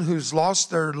someone who's lost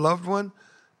their loved one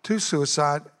to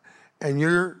suicide, and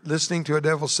you're listening to a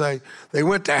devil say, they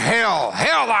went to hell.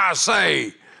 Hell, I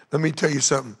say. Let me tell you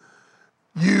something.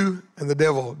 You and the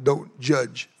devil don't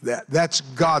judge that. That's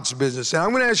God's business. And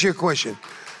I'm going to ask you a question.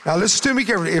 Now listen to me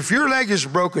carefully. If your leg is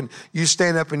broken, you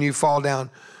stand up and you fall down.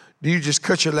 Do you just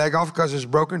cut your leg off because it's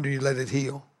broken? Do you let it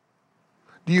heal?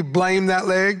 Do you blame that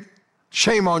leg?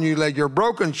 Shame on you, leg. You're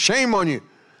broken. Shame on you.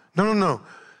 No.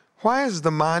 Why is the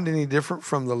mind any different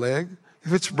from the leg?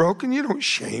 If it's broken, you don't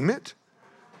shame it.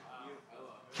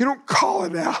 You don't call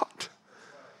it out.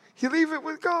 You leave it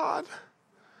with God.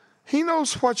 He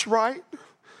knows what's right.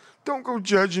 Don't go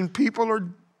judging people or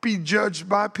be judged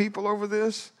by people over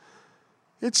this.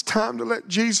 It's time to let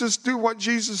Jesus do what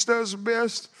Jesus does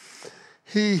best.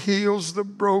 He heals the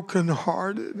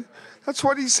brokenhearted. That's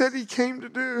what he said he came to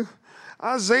do.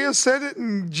 Isaiah said it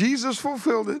and Jesus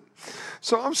fulfilled it.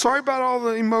 So I'm sorry about all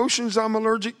the emotions. I'm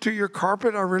allergic to your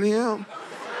carpet. I really am.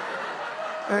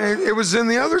 And it was in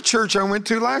the other church I went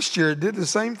to last year. It did the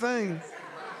same thing.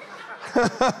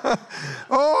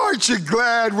 Oh, aren't you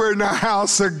glad we're in the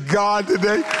house of God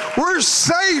today? We're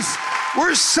safe.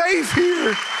 We're safe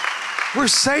here. We're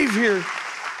safe here.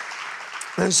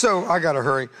 And so I got to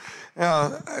hurry.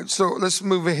 So let's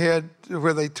move ahead to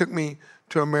where they took me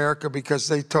to America because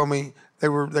they told me they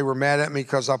were mad at me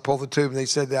because I pulled the tube and they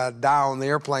said that I'd die on the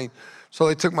airplane. So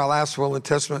they took my last will and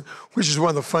testament, which is one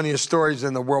of the funniest stories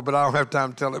in the world, but I don't have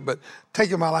time to tell it. But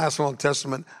taking my last will and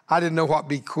testament, I didn't know what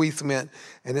bequeath meant,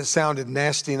 and it sounded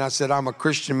nasty. And I said, I'm a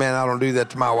Christian man. I don't do that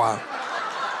to my wife.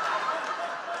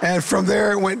 And from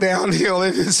there, it went downhill.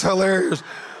 It is hilarious.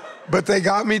 But they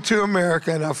got me to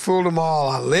America, and I fooled them all.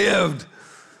 I lived.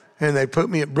 And they put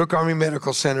me at Brooke Army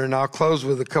Medical Center, and I'll close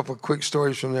with a couple of quick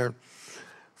stories from there.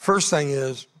 First thing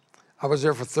is, I was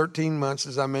there for 13 months,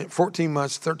 14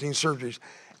 months, 13 surgeries.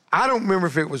 I don't remember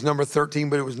if it was number 13,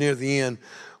 but it was near the end,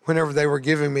 whenever they were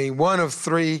giving me one of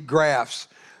 3 grafts.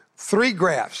 3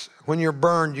 grafts. When you're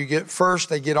burned, you get first,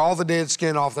 they get all the dead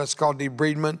skin off. That's called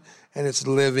debridement, and it's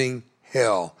living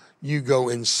hell. You go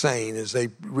insane as they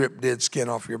rip dead skin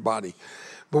off your body.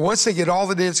 But once they get all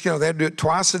the dead skin off, they have to do it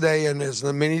twice a day, and as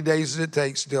many days as it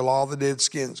takes till all the dead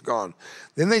skin's gone.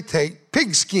 Then they take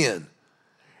pig skin,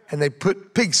 and they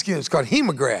put pig skin. It's called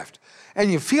hemograft,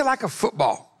 and you feel like a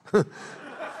football.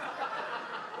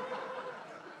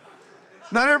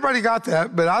 Not everybody got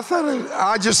that, but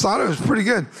I just thought it was pretty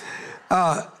good.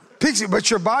 Pig skin, but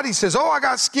your body says, oh, I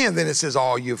got skin. Then it says,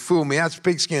 oh, you fool me, that's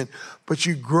pig skin. But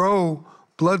you grow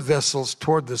blood vessels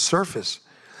toward the surface.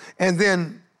 And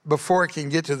then before it can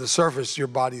get to the surface, your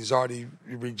body's already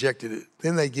rejected it.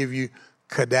 Then they give you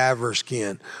cadaver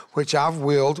skin, which I've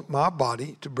willed my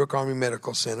body to Brooke Army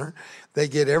Medical Center. They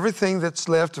get everything that's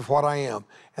left of what I am.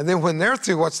 And then when they're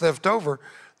through what's left over,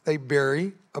 they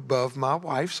bury above my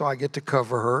wife, so I get to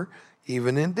cover her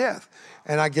even in death.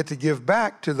 And I get to give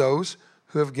back to those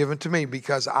who have given to me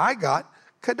because I got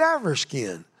cadaver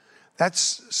skin.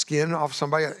 That's skin off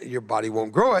somebody. Your body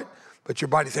won't grow it, but your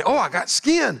body thinks, oh, I got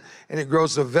skin. And it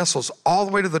grows the vessels all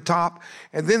the way to the top.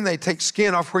 And then they take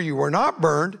skin off where you were not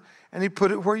burned, and they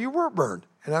put it where you were burned.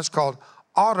 And that's called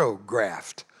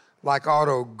autograft. Like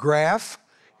autograph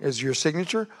is your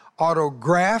signature.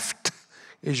 Autographed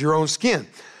is your own skin.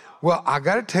 Well, I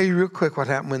got to tell you real quick what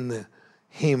happened when the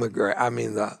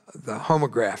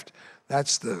homographed,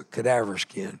 that's the cadaver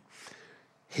skin.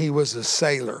 He was a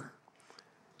sailor,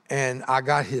 and I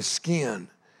got his skin.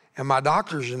 And my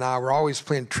doctors and I were always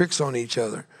playing tricks on each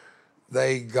other.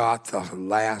 They got the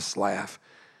last laugh.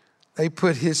 They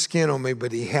put his skin on me,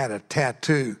 but he had a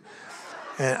tattoo.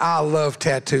 And I love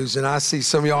tattoos, and I see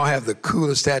some of y'all have the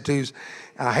coolest tattoos.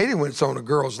 I hate it when it's on a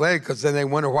girl's leg because then they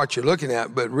wonder what you're looking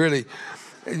at, but really,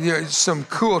 some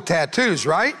cool tattoos,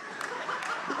 right?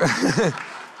 That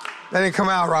didn't come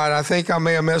out right. I think I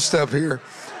may have messed up here.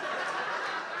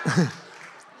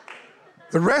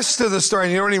 The rest of the story,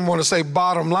 and you don't even want to say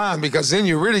bottom line because then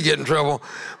you really get in trouble,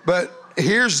 but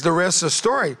here's the rest of the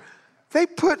story. They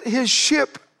put his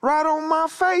ship right on my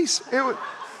face.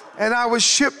 And I was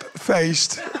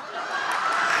ship-faced.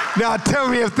 Now tell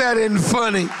me if that isn't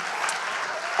funny.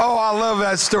 Oh, I love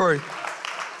that story.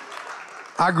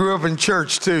 I grew up in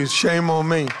church too, shame on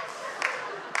me.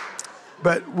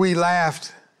 But we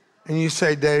laughed, and you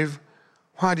say, Dave,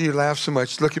 why do you laugh so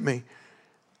much? Look at me.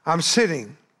 I'm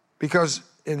sitting because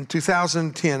in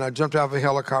 2010, I jumped out of a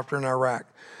helicopter in Iraq.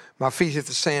 My feet hit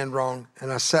the sand wrong,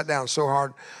 and I sat down so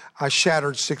hard, I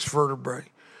shattered 6 vertebrae.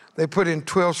 They put in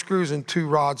 12 screws and 2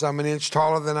 rods. I'm an inch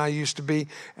taller than I used to be,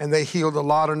 and they healed a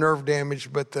lot of nerve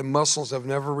damage, but the muscles have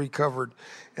never recovered,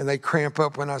 and they cramp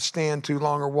up when I stand too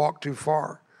long or walk too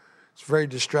far. It's very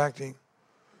distracting.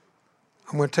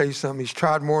 I'm going to tell you something. He's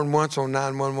tried more than once on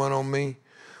 911 on me,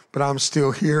 but I'm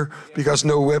still here because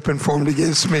no weapon formed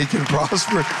against me can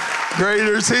prosper.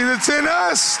 Greater is he that's in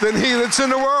us than he that's in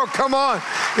the world. Come on.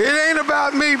 It ain't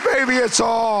about me, baby. It's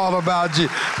all about you.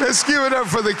 Let's give it up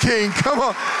for the King. Come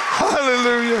on.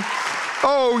 Hallelujah.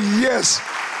 Oh, yes.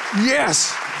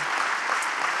 Yes.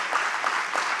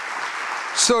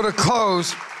 So to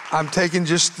close, I'm taking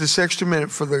just this extra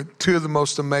minute for the 2 of the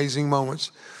most amazing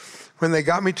moments. When they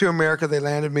got me to America, they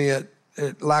landed me at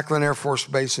Lackland Air Force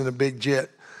Base in a big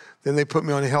jet. Then they put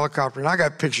me on a helicopter, and I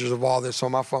got pictures of all this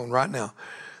on my phone right now.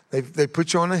 They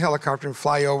put you on a helicopter and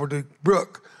fly you over to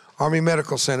Brooke Army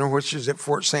Medical Center, which is at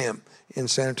Fort Sam in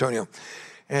San Antonio.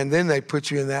 And then they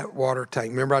put you in that water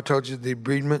tank. Remember I told you the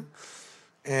debridement?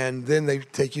 And then they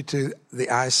take you to the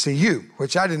ICU,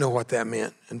 which I didn't know what that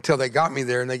meant until they got me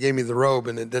there and they gave me the robe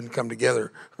and it didn't come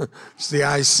together. It's the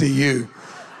ICU.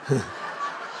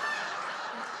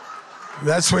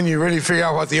 That's when you really figure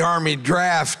out what the Army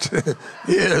draft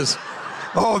is.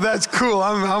 Oh, that's cool.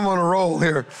 I'm on a roll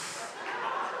here.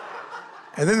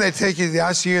 And then they take you to the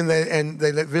ICU and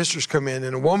they let visitors come in.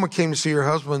 And a woman came to see her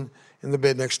husband in the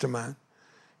bed next to mine.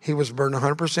 He was burned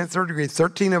 100% third degree.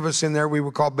 13 of us in there. We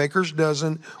were called Baker's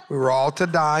Dozen. We were all to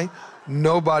die.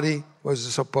 Nobody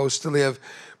was supposed to live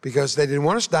because they didn't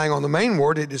want us dying on the main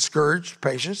ward. It discouraged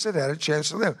patients that had a chance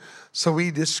to live. So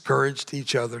we discouraged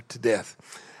each other to death.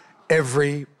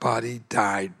 Everybody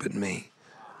died but me.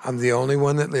 I'm the only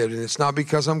one that lived. And it's not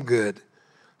because I'm good.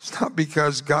 It's not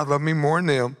because God loved me more than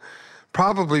them.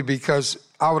 Probably because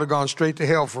I would have gone straight to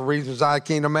hell for reasons I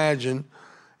can't imagine.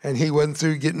 And he wasn't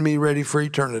through getting me ready for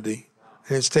eternity.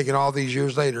 And it's taken all these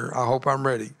years later. I hope I'm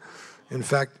ready. In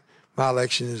fact, my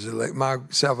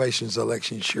salvation is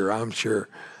election sure. I'm sure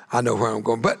I know where I'm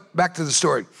going. But back to the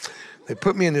story. They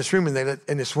put me in this room and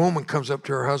this woman comes up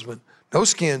to her husband, no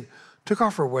skin, took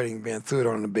off her wedding band, threw it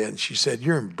on the bed. And she said,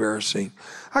 "You're embarrassing.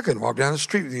 I couldn't walk down the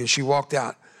street with you." And she walked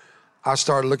out. I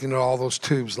started looking at all those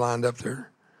tubes lined up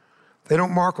there. They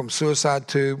don't mark them. Suicide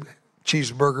tube,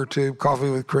 cheeseburger tube,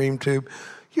 coffee with cream tube.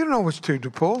 You don't know which tube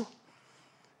to pull.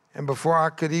 And before I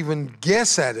could even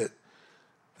guess at it,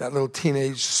 that little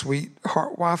teenage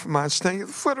sweetheart wife of mine standing at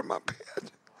the foot of my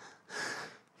bed.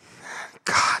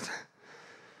 God,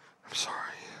 I'm sorry.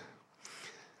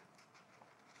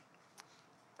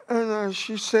 And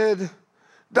she said,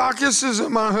 "Doc, this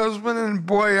isn't my husband." And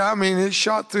boy, I mean, it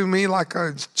shot through me like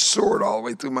a sword all the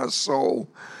way through my soul.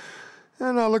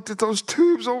 And I looked at those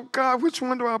tubes. Oh, God, which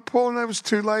one do I pull? And it was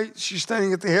too late. She's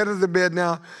standing at the head of the bed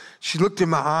now. She looked in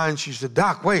my eye and she said,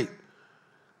 "Doc, wait.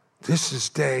 This is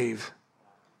Dave."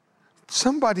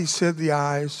 Somebody said the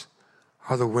eyes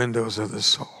are the windows of the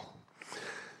soul.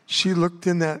 She looked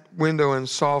in that window and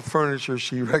saw furniture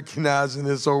she recognized in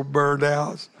this old burned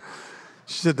house.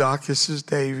 She said, "Doc, this is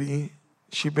Davy."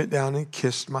 She bent down and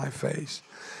kissed my face.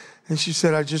 And she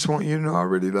said, "I just want you to know I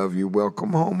really love you.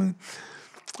 Welcome home." And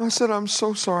I said, "I'm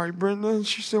so sorry, Brenda." And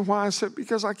she said, "Why?" I said,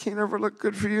 "Because I can't ever look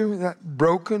good for you." That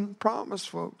broken promise,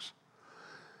 folks.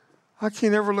 I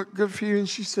can't ever look good for you. And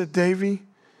she said, "Davy,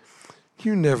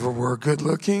 you never were good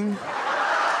looking."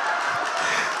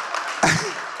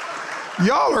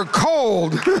 Y'all are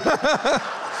cold.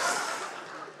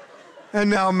 And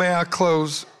now may I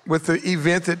close with the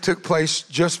event that took place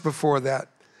just before that.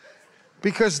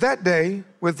 Because that day,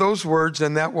 with those words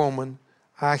and that woman,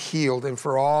 I healed. And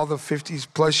for all the 50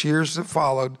 plus years that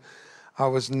followed, I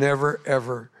was never,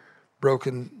 ever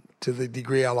broken to the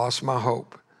degree I lost my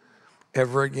hope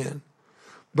ever again.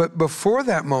 But before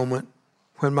that moment,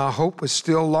 when my hope was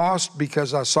still lost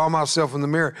because I saw myself in the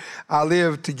mirror, I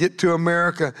lived to get to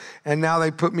America, and now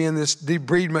they put me in this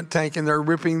debridement tank, and they're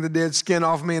ripping the dead skin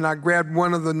off me, and I grabbed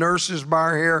one of the nurses by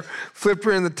her hair, flipped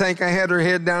her in the tank. I had her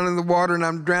head down in the water, and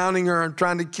I'm drowning her. I'm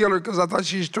trying to kill her because I thought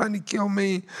she was trying to kill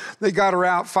me. They got her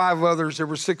out, 5 others. There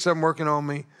were 6 of them working on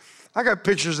me. I got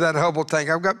pictures of that Hubble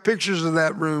tank. I've got pictures of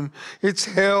that room. It's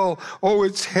hell. Oh,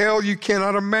 it's hell. You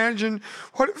cannot imagine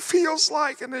what it feels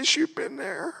like unless you've been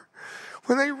there.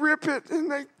 When they rip it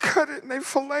and they cut it and they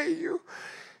fillet you.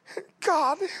 And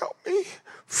God help me.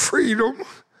 Freedom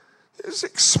is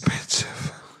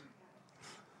expensive.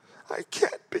 I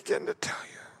can't begin to tell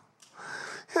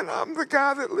you. And I'm the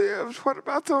guy that lives. What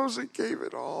about those that gave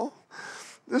it all?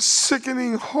 The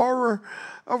sickening horror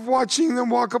of watching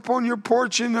them walk up on your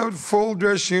porch in a full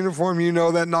dress uniform. You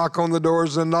know that knock on the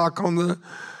doors and knock on the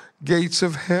gates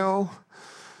of hell.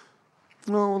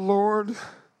 Oh, Lord.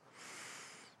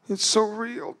 It's so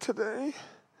real today.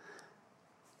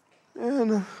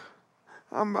 And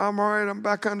I'm all right. I'm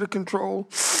back under control.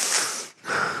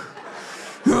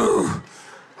 I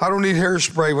don't need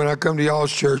hairspray when I come to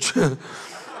y'all's church.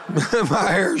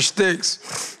 My hair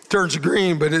sticks. Turns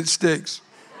green, but it sticks.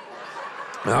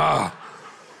 All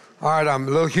right, I'm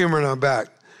a little humor and I'm back.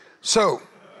 So,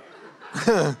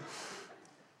 they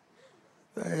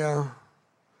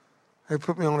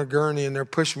put me on a gurney and they're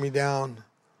pushing me down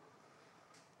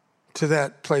to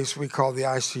that place we call the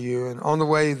ICU. And on the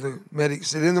way, the medic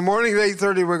said, in the morning at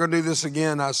 8:30, we're going to do this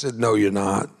again. I said, no, you're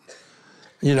not.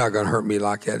 You're not going to hurt me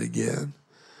like that again.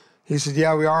 He said,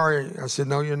 yeah, we are. I said,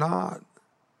 no, you're not.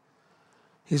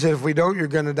 He said, if we don't, you're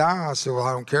going to die. I said, well,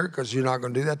 I don't care because you're not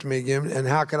going to do that to me again. And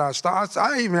how could I stop?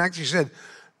 I even actually said,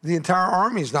 the entire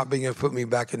army's not being able to put me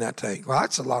back in that tank. Well,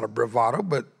 that's a lot of bravado,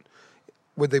 but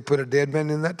would they put a dead man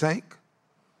in that tank?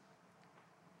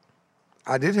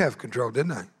 I did have control,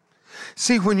 didn't I?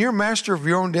 See, when you're master of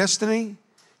your own destiny,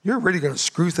 you're really going to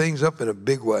screw things up in a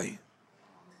big way.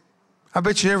 I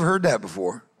bet you never heard that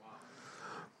before.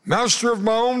 Master of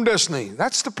my own destiny.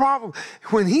 That's the problem.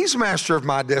 When he's master of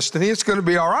my destiny, it's going to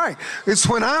be all right. It's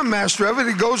when I'm master of it,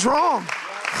 it goes wrong.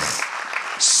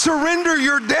 Surrender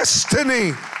your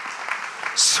destiny.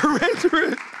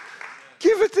 Surrender it.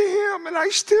 Give it to him. And I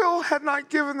still had not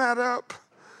given that up.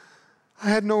 I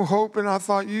had no hope, and I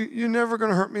thought, you're never going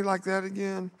to hurt me like that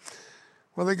again.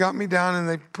 Well, they got me down, and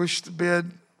they pushed the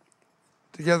bed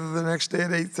together the next day at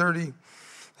 8:30.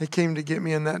 They came to get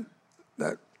me in that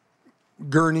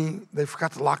gurney. They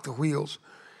forgot to lock the wheels.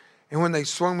 And when they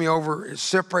swung me over, it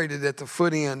separated at the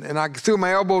foot end. And I threw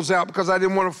my elbows out because I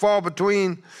didn't want to fall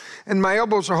between. And my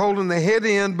elbows are holding the head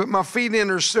end, but my feet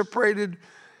end are separated.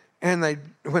 And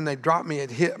when they dropped me,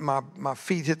 it hit my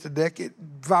feet hit the deck. It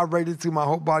vibrated through my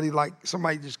whole body like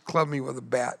somebody just clubbed me with a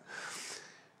bat.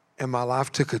 And my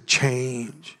life took a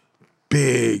change,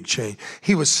 big change.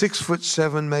 He was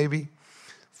 6'7" maybe,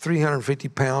 350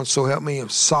 pounds. So help me, a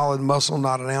solid muscle,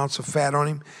 not an ounce of fat on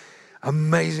him.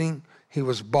 Amazing. He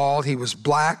was bald. He was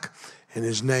black, and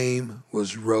his name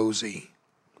was Rosie.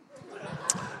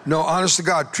 No, honest to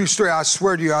God, true story. I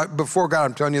swear to you, before God,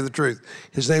 I'm telling you the truth.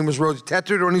 His name was Rosie.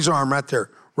 Tattooed on his arm right there,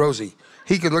 Rosie.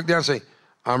 He could look down and say,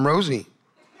 I'm Rosie.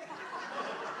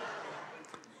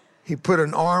 He put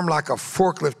an arm like a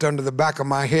forklift under the back of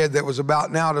my head that was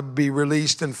about now to be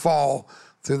released and fall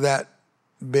through that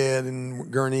bed and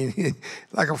gurney.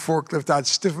 Like a forklift, I'd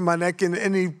stiffen my neck,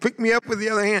 and he picked me up with the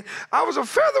other hand. I was a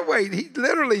featherweight. He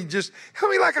literally just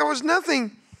held me like I was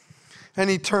nothing. And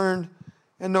he turned,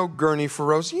 and no gurney for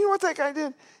Rosie. You know what that guy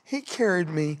did? He carried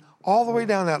me all the way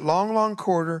down that long, long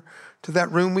corridor to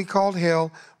that room we called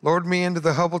hell, lowered me into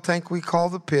the Hubble tank we call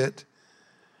the pit.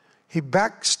 He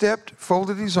backstepped,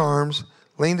 folded his arms,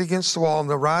 leaned against the wall in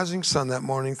the rising sun that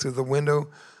morning through the window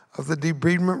of the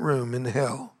debridement room in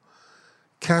hell,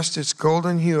 cast its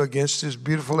golden hue against his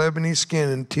beautiful ebony skin,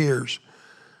 and tears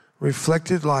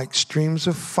reflected like streams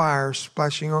of fire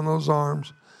splashing on those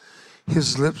arms.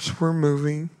 His lips were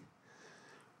moving.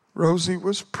 Rosie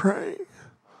was praying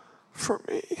for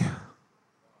me.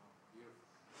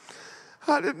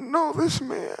 I didn't know this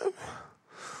man.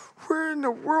 Where in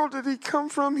the world did he come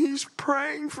from? He's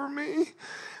praying for me.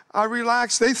 I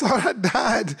relaxed. They thought I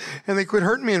died, and they quit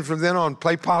hurting me. And from then on,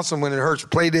 play possum when it hurts.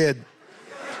 Play dead.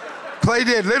 Play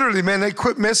dead. Literally, man, they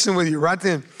quit messing with you right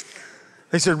then.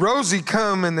 They said, Rosie,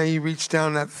 come. And he reached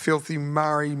down that filthy,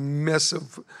 miry mess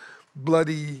of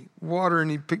bloody water, and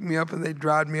he picked me up, and they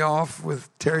dried me off with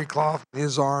terry cloth,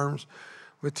 his arms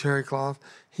with terry cloth.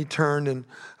 He turned, and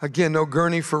again, no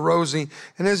gurney for Rosie.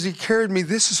 And as he carried me,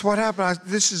 this is what happened.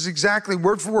 This is exactly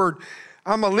word for word.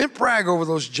 I'm a limp rag over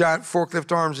those giant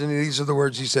forklift arms, and these are the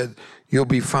words he said, you'll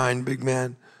be fine, big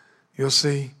man. You'll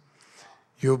see.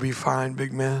 You'll be fine,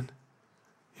 big man.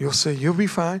 You'll see. You'll be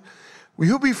fine. Well,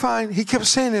 you'll be fine. He kept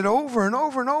saying it over and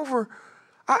over and over.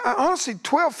 I honestly,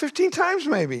 12, 15 times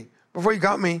maybe before he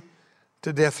got me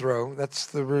to death row. That's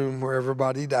the room where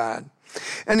everybody died.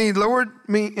 And he lowered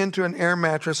me into an air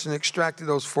mattress and extracted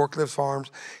those forklift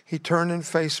arms. He turned and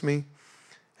faced me,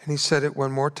 and he said it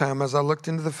one more time as I looked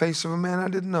into the face of a man I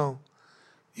didn't know.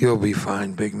 You'll be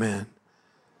fine, big man.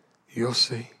 You'll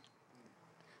see.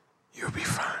 You'll be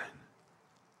fine.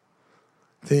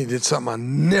 Then he did something I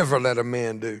never let a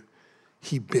man do.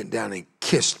 He bent down and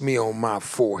kissed me on my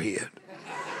forehead.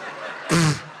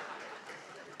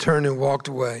 Turned and walked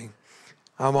away.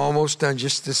 I'm almost done,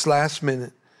 just this last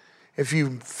minute. If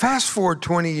you fast forward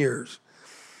 20 years,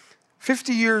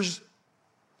 50 years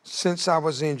since I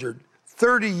was injured,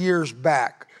 30 years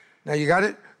back. Now you got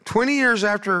it? 20 years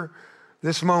after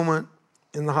this moment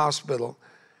in the hospital,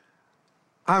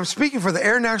 I'm speaking for the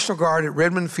Air National Guard at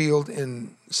Redmond Field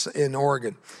in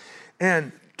Oregon.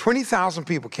 And 20,000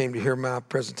 people came to hear my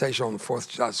presentation on the 4th of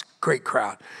July. It's a great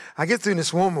crowd. I get through and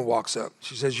this woman walks up.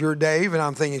 She says, you're Dave? And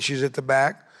I'm thinking she's at the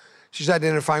back. She's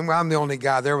identifying me. I'm the only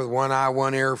guy there with one eye,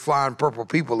 one ear, flying purple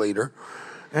people eater.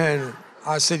 And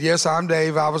I said, yes, I'm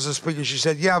Dave. I was the speaker. She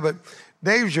said, yeah, but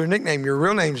Dave's your nickname. Your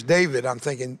real name's David. I'm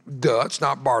thinking, duh, it's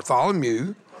not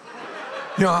Bartholomew.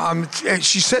 You know,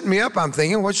 she's setting me up. I'm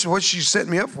thinking, what's she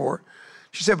setting me up for?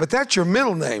 She said, but that's your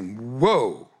middle name.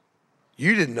 Whoa,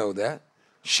 you didn't know that.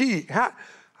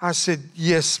 I said,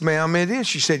 yes, ma'am, it is.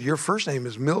 She said, your first name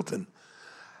is Milton.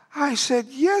 I said,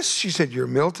 yes. She said, you're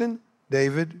Milton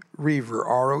David Reaver,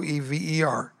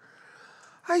 R-O-E-V-E-R.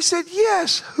 I said,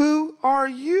 yes, who are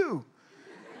you?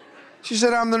 She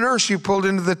said, I'm the nurse you pulled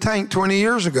into the tank 20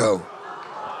 years ago.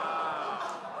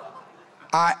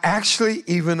 I actually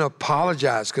even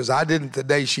apologized because I didn't the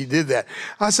day she did that.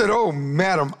 I said, oh,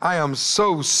 madam, I am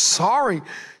so sorry.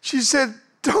 She said,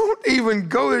 don't even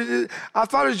go there. I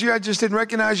thought it was you. I just didn't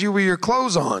recognize you with your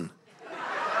clothes on.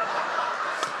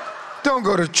 Don't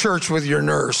go to church with your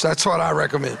nurse. That's what I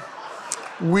recommend.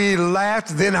 We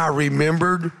laughed. Then I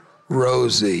remembered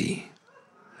Rosie.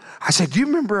 I said, do you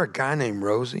remember a guy named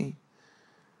Rosie?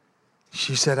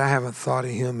 She said, I haven't thought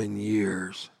of him in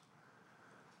years.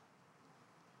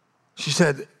 She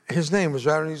said, his name was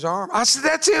right on his arm. I said,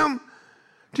 that's him.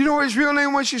 Do you know what his real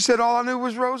name was? She said, all I knew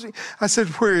was Rosie. I said,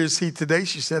 where is he today?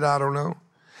 She said, I don't know.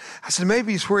 I said,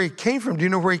 maybe it's where he came from. Do you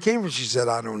know where he came from? She said,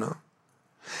 I don't know.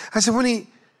 I said, when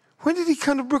did he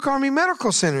come to Brooke Army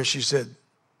Medical Center? She said,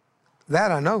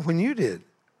 that I know, when you did.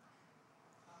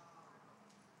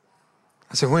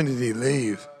 I said, when did he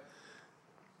leave?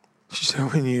 She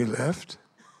said, when you left.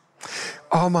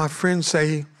 All my friends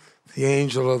say, the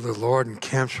angel of the Lord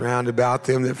encamps round about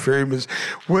them that fear him.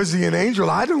 Was he an angel?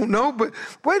 I don't know, but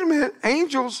wait a minute.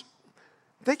 Angels,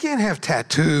 they can't have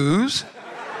tattoos.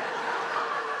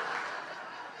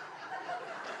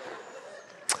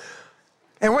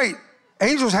 And wait,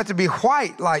 angels have to be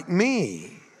white like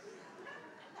me.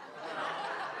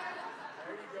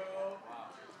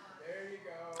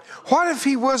 What if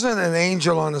he wasn't an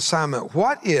angel on assignment?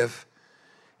 What if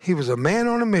he was a man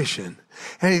on a mission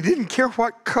and he didn't care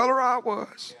what color I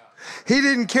was? He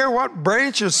didn't care what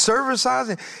branch of service I was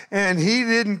in, and he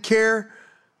didn't care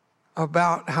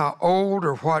about how old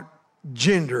or what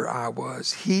gender I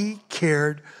was. He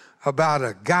cared about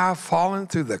a guy falling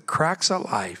through the cracks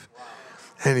of life,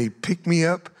 and he picked me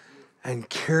up and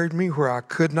carried me where I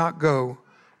could not go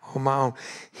on my own.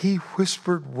 He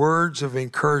whispered words of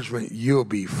encouragement. You'll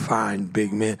be fine,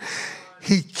 big man.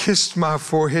 He kissed my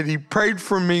forehead. He prayed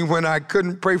for me when I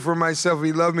couldn't pray for myself.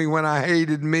 He loved me when I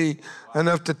hated me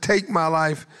enough to take my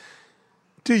life.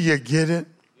 Do you get it?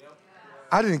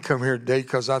 I didn't come here today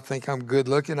because I think I'm good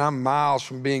looking. I'm miles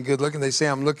from being good looking. They say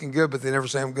I'm looking good, but they never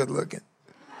say I'm good looking.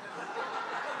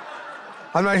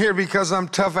 I'm not here because I'm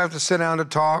tough. I have to sit down to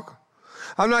talk.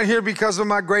 I'm not here because of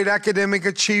my great academic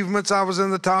achievements. I was in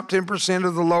the top 10%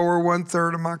 of the lower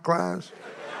 1/3 of my class.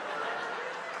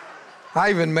 I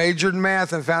even majored in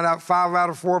math and found out 5 out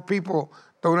of 4 people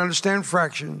don't understand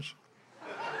fractions.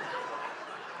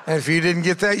 And if you didn't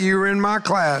get that, you were in my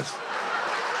class.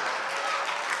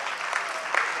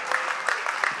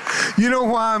 You know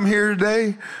why I'm here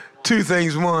today? 2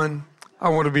 things. 1, I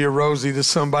want to be a Rosie to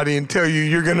somebody and tell you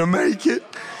you're going to make it.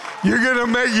 You're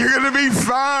gonna be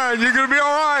fine. You're gonna be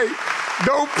all right.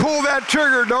 Don't pull that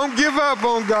trigger. Don't give up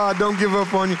on God. Don't give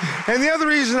up on you. And the other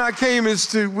reason I came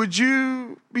is would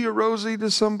you be a Rosie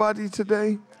to somebody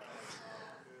today?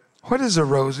 What is a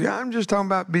Rosie? I'm just talking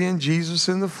about being Jesus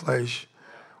in the flesh.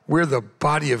 We're the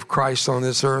body of Christ on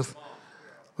this earth.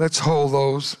 Let's hold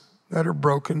those that are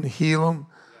broken, heal them,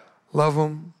 love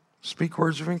them, speak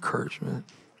words of encouragement.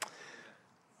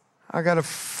 I got a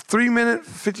 3-minute,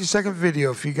 50-second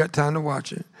video if you got time to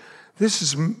watch it. This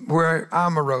is where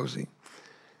I'm a Rosie.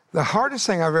 The hardest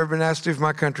thing I've ever been asked to do for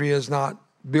my country is not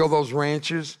build those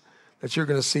ranches that you're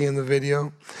going to see in the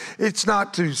video. It's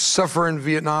not to suffer in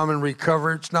Vietnam and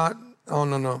recover. It's not, oh,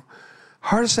 no.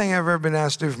 Hardest thing I've ever been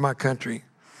asked to do for my country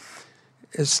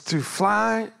is to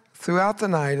fly throughout the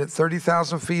night at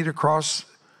 30,000 feet across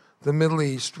the Middle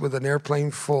East with an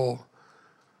airplane full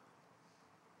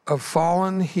of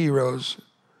fallen heroes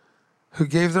who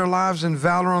gave their lives in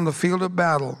valor on the field of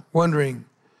battle, wondering,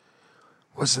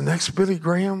 was the next Billy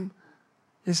Graham,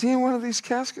 is he in one of these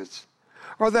caskets?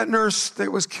 Or that nurse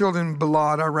that was killed in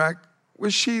Balad, Iraq,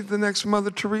 was she the next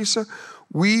Mother Teresa?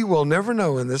 We will never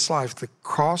know in this life the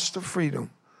cost of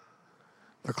freedom.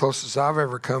 The closest I've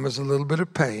ever come is a little bit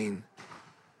of pain.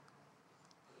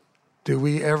 Do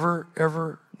we ever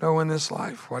know in this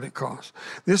life what it costs?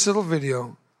 This little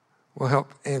video will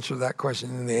help answer that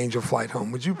question in the Angel Flight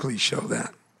Home. Would you please show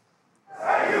that?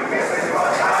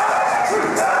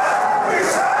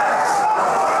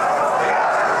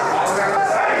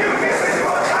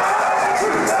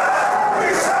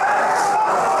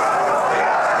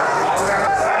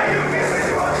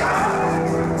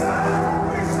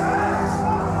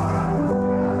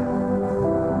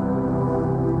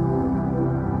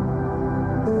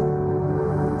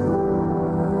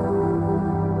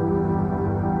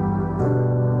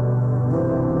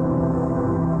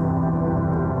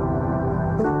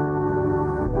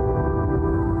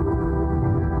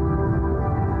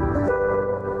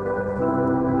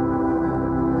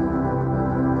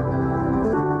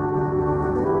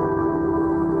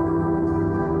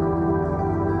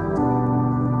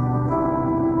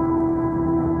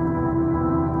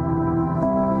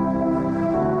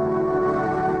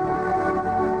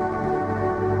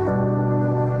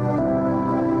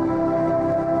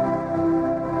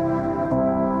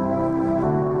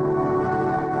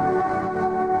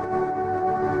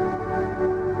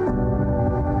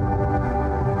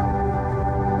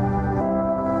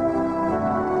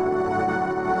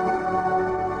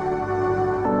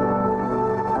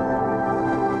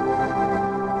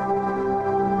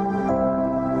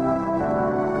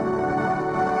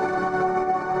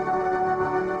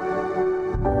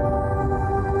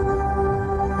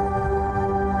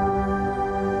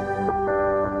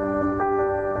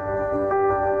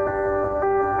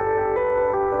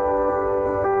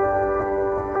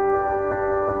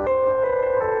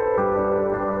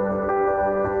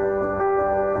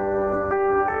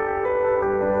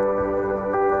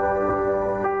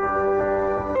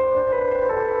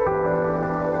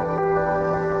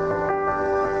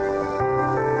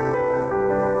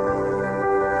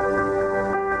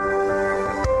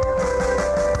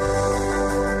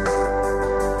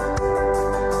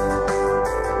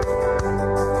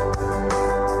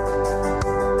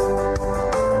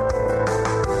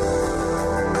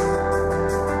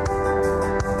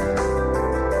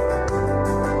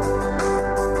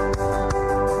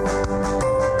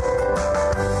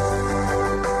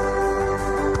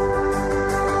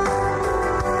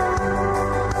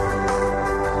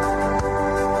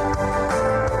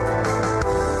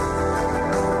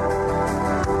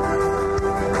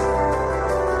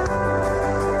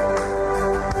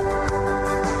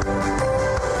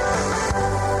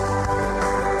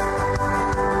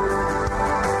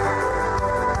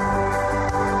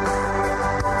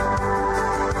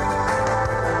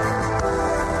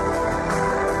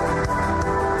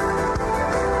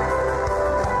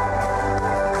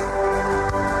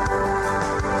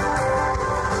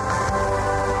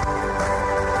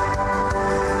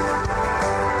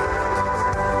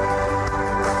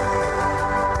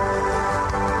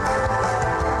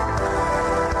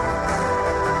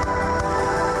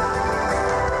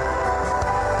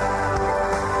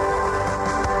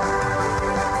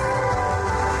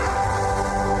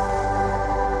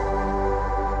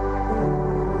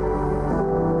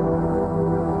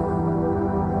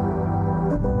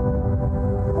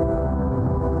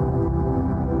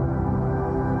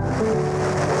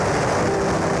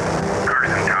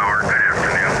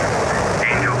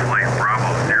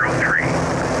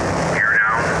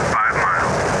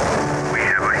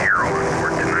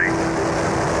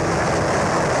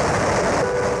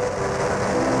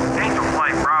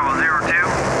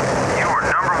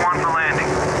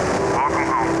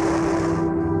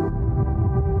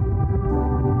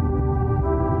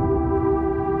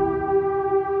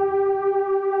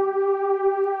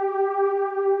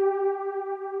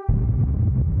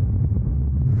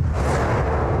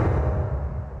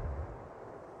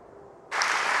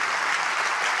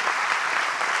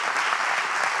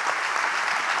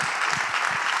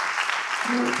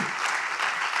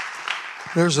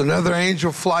 There's another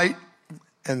angel flight,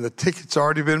 and the ticket's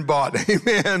already been bought.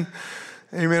 Amen.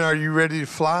 Amen. Are you ready to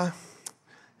fly?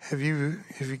 Have you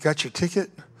got your ticket?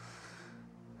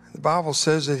 The Bible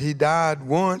says that he died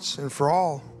once and for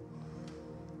all.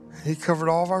 He covered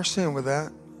all of our sin with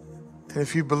that. And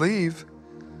if you believe,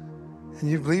 and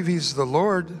you believe he's the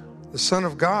Lord, the Son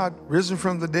of God, risen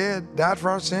from the dead, died for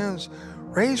our sins,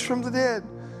 raised from the dead,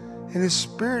 and his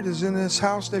Spirit is in this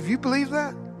house. If you believe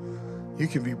that, you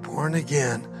can be born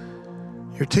again.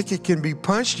 Your ticket can be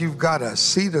punched. You've got a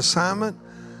seat assignment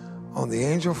on the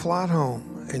angel flight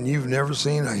home, and you've never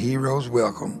seen a hero's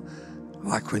welcome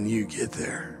like when you get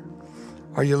there.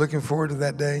 Are you looking forward to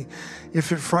that day?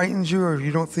 If it frightens you or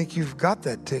you don't think you've got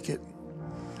that ticket,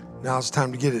 now's the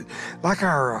time to get it. Like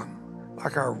our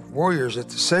warriors at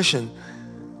the session,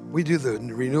 we do the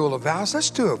renewal of vows. Let's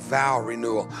do a vow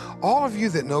renewal. All of you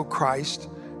that know Christ,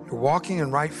 you're walking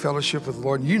in right fellowship with the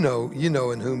Lord, you know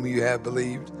in whom you have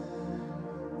believed.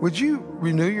 Would you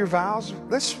renew your vows?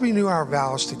 Let's renew our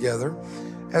vows together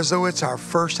as though it's our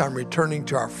first time returning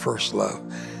to our first love.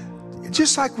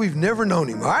 Just like we've never known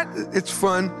him, all right? It's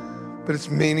fun, but it's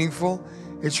meaningful.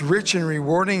 It's rich and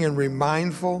rewarding and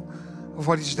remindful of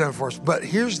what he's done for us. But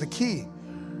here's the key.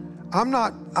 I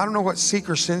don't know what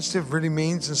seeker sensitive really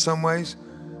means in some ways,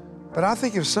 but I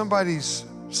think if somebody's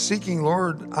seeking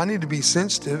Lord, I need to be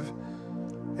sensitive.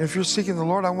 And if you're seeking the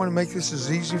Lord, I want to make this as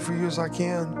easy for you as I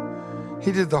can.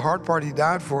 He did the hard part. He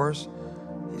died for us.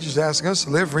 He's just asking us to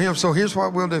live for him. So here's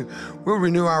what we'll do. We'll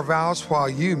renew our vows while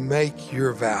you make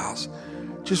your vows.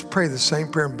 Just pray the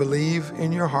same prayer and believe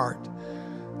in your heart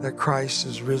that Christ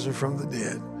is risen from the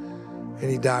dead and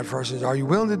he died for our sins. Are you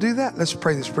willing to do that? Let's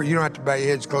pray this prayer. You don't have to bow your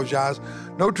heads, close your eyes.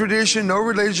 No tradition, no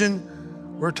religion.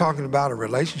 We're talking about a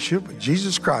relationship with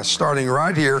Jesus Christ, starting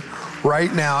right here,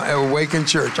 right now at Awaken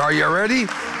Church. Are you ready?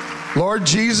 Lord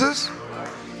Jesus,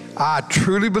 I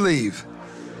truly believe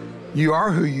you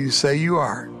are who you say you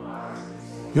are.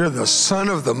 You're the Son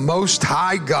of the Most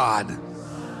High God.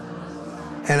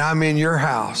 And I'm in your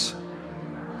house.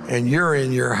 And you're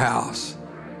in your house.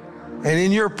 And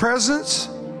in your presence,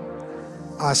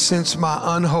 I sense my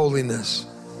unholiness.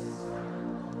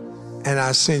 And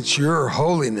I sense your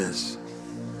holiness.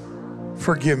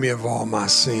 Forgive me of all my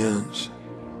sins.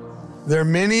 They're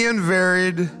many and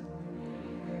varied,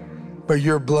 but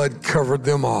your blood covered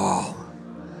them all.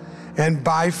 And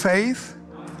by faith,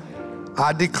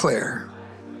 I declare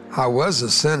I was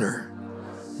a sinner,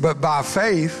 but by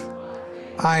faith,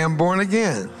 I am born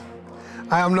again.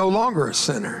 I am no longer a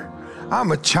sinner.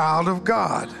 I'm a child of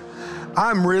God.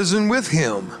 I'm risen with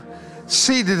him,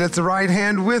 seated at the right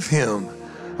hand with him.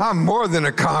 I'm more than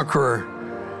a conqueror.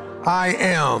 I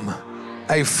am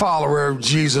a follower of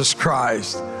Jesus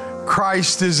Christ.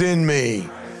 Christ is in me.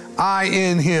 I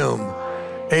in him.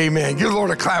 Amen. Give the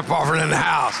Lord a clap offering in the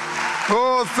house.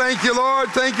 Oh, thank you, Lord.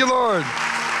 Thank you, Lord.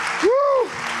 Woo!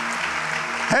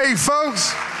 Hey,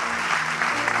 folks.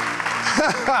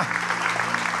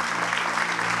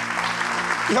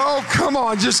 Oh, come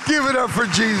on. Just give it up for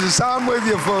Jesus. I'm with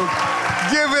you, folks.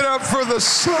 Give it up for the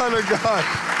Son of God.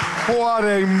 What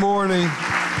a morning.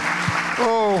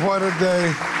 Oh, what a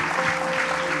day.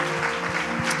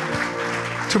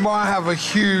 Tomorrow I have a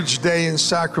huge day in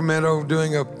Sacramento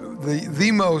doing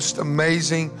the most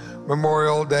amazing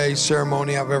Memorial Day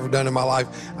ceremony I've ever done in my life.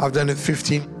 I've done it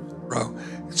 15 in a row.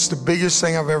 It's the biggest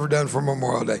thing I've ever done for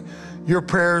Memorial Day. Your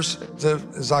prayers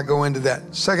as I go into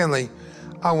that. Secondly,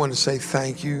 I want to say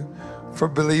thank you for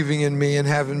believing in me and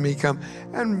having me come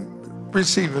and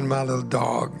receiving my little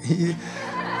dog.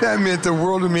 That meant the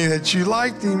world to me that you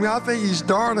liked him. I think he's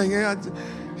darling.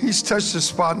 He's touched a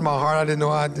spot in my heart. I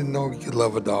didn't know you could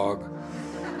love a dog.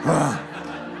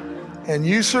 And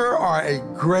you, sir, are a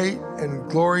great and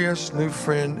glorious new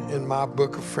friend in my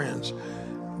book of friends.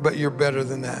 But you're better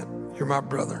than that. You're my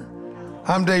brother.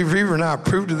 I'm Dave Reaver, and I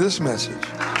approve of this message.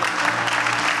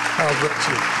 How about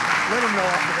you? Let him know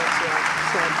after that.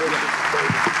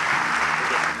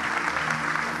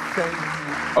 Thank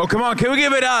you. Oh, come on. Can we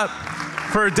give it up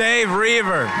for Dave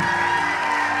Reaver?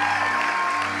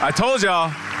 I told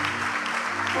y'all.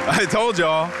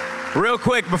 Real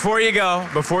quick, before you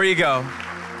go,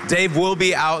 Dave will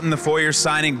be out in the foyer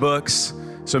signing books.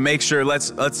 So make sure,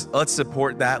 let's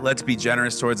support that. Let's be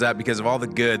generous towards that because of all the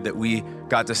good that we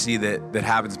got to see that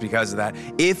happens because of that.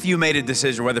 If you made a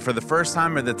decision, whether for the first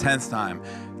time or the 10th time,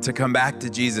 to come back to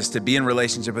Jesus, to be in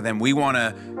relationship with him, we want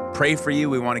to pray for you.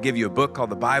 We want to give you a book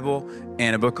called the Bible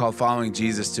and a book called Following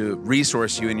Jesus to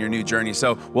resource you in your new journey.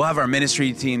 So we'll have our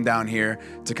ministry team down here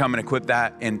to come and equip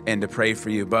that and to pray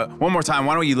for you. But one more time,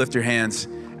 why don't you lift your hands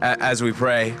as we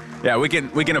pray. Yeah, we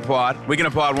can applaud. We can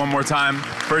applaud one more time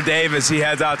for Dave as he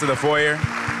heads out to the foyer.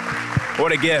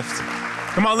 What a gift.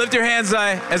 Come on, lift your hands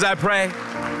as I pray.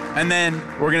 And then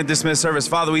we're going to dismiss service.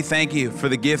 Father, we thank you for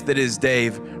the gift that is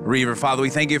Dave Reaver. Father, we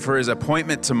thank you for his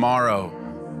appointment tomorrow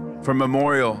for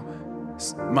Memorial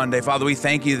Monday. Father, we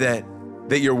thank you that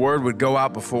your word would go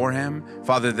out before him.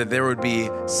 Father, that there would be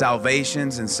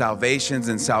salvations and salvations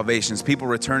and salvations, people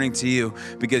returning to you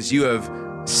because you have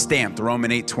stamped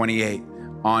Romans 8:28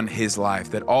 on his life,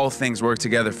 that all things work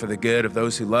together for the good of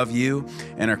those who love you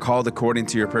and are called according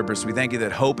to your purpose. We thank you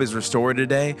that hope is restored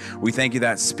today. We thank you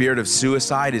that spirit of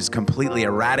suicide is completely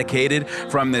eradicated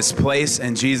from this place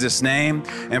in Jesus' name.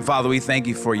 And Father, we thank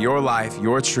you for your life,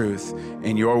 your truth,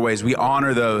 and your ways. We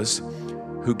honor those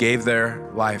who gave their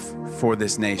life for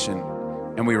this nation.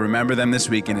 And we remember them this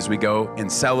weekend as we go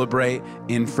and celebrate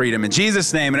in freedom. In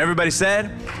Jesus' name, and everybody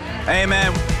said,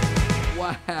 amen.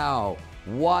 Wow,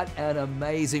 what an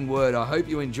amazing word. I hope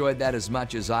you enjoyed that as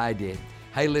much as I did.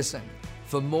 Hey, listen,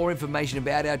 for more information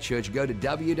about our church, go to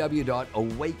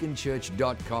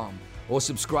www.awakenchurch.com or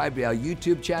subscribe to our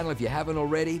YouTube channel if you haven't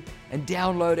already, and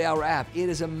download our app. It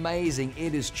is amazing.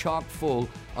 It is chock full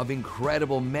of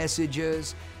incredible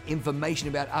messages, information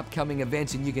about upcoming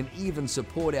events, and you can even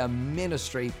support our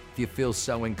ministry if you feel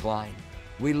so inclined.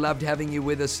 We loved having you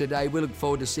with us today. We look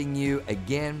forward to seeing you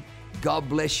again. God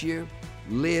bless you.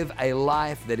 Live a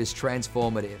life that is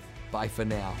transformative. Bye for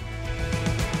now.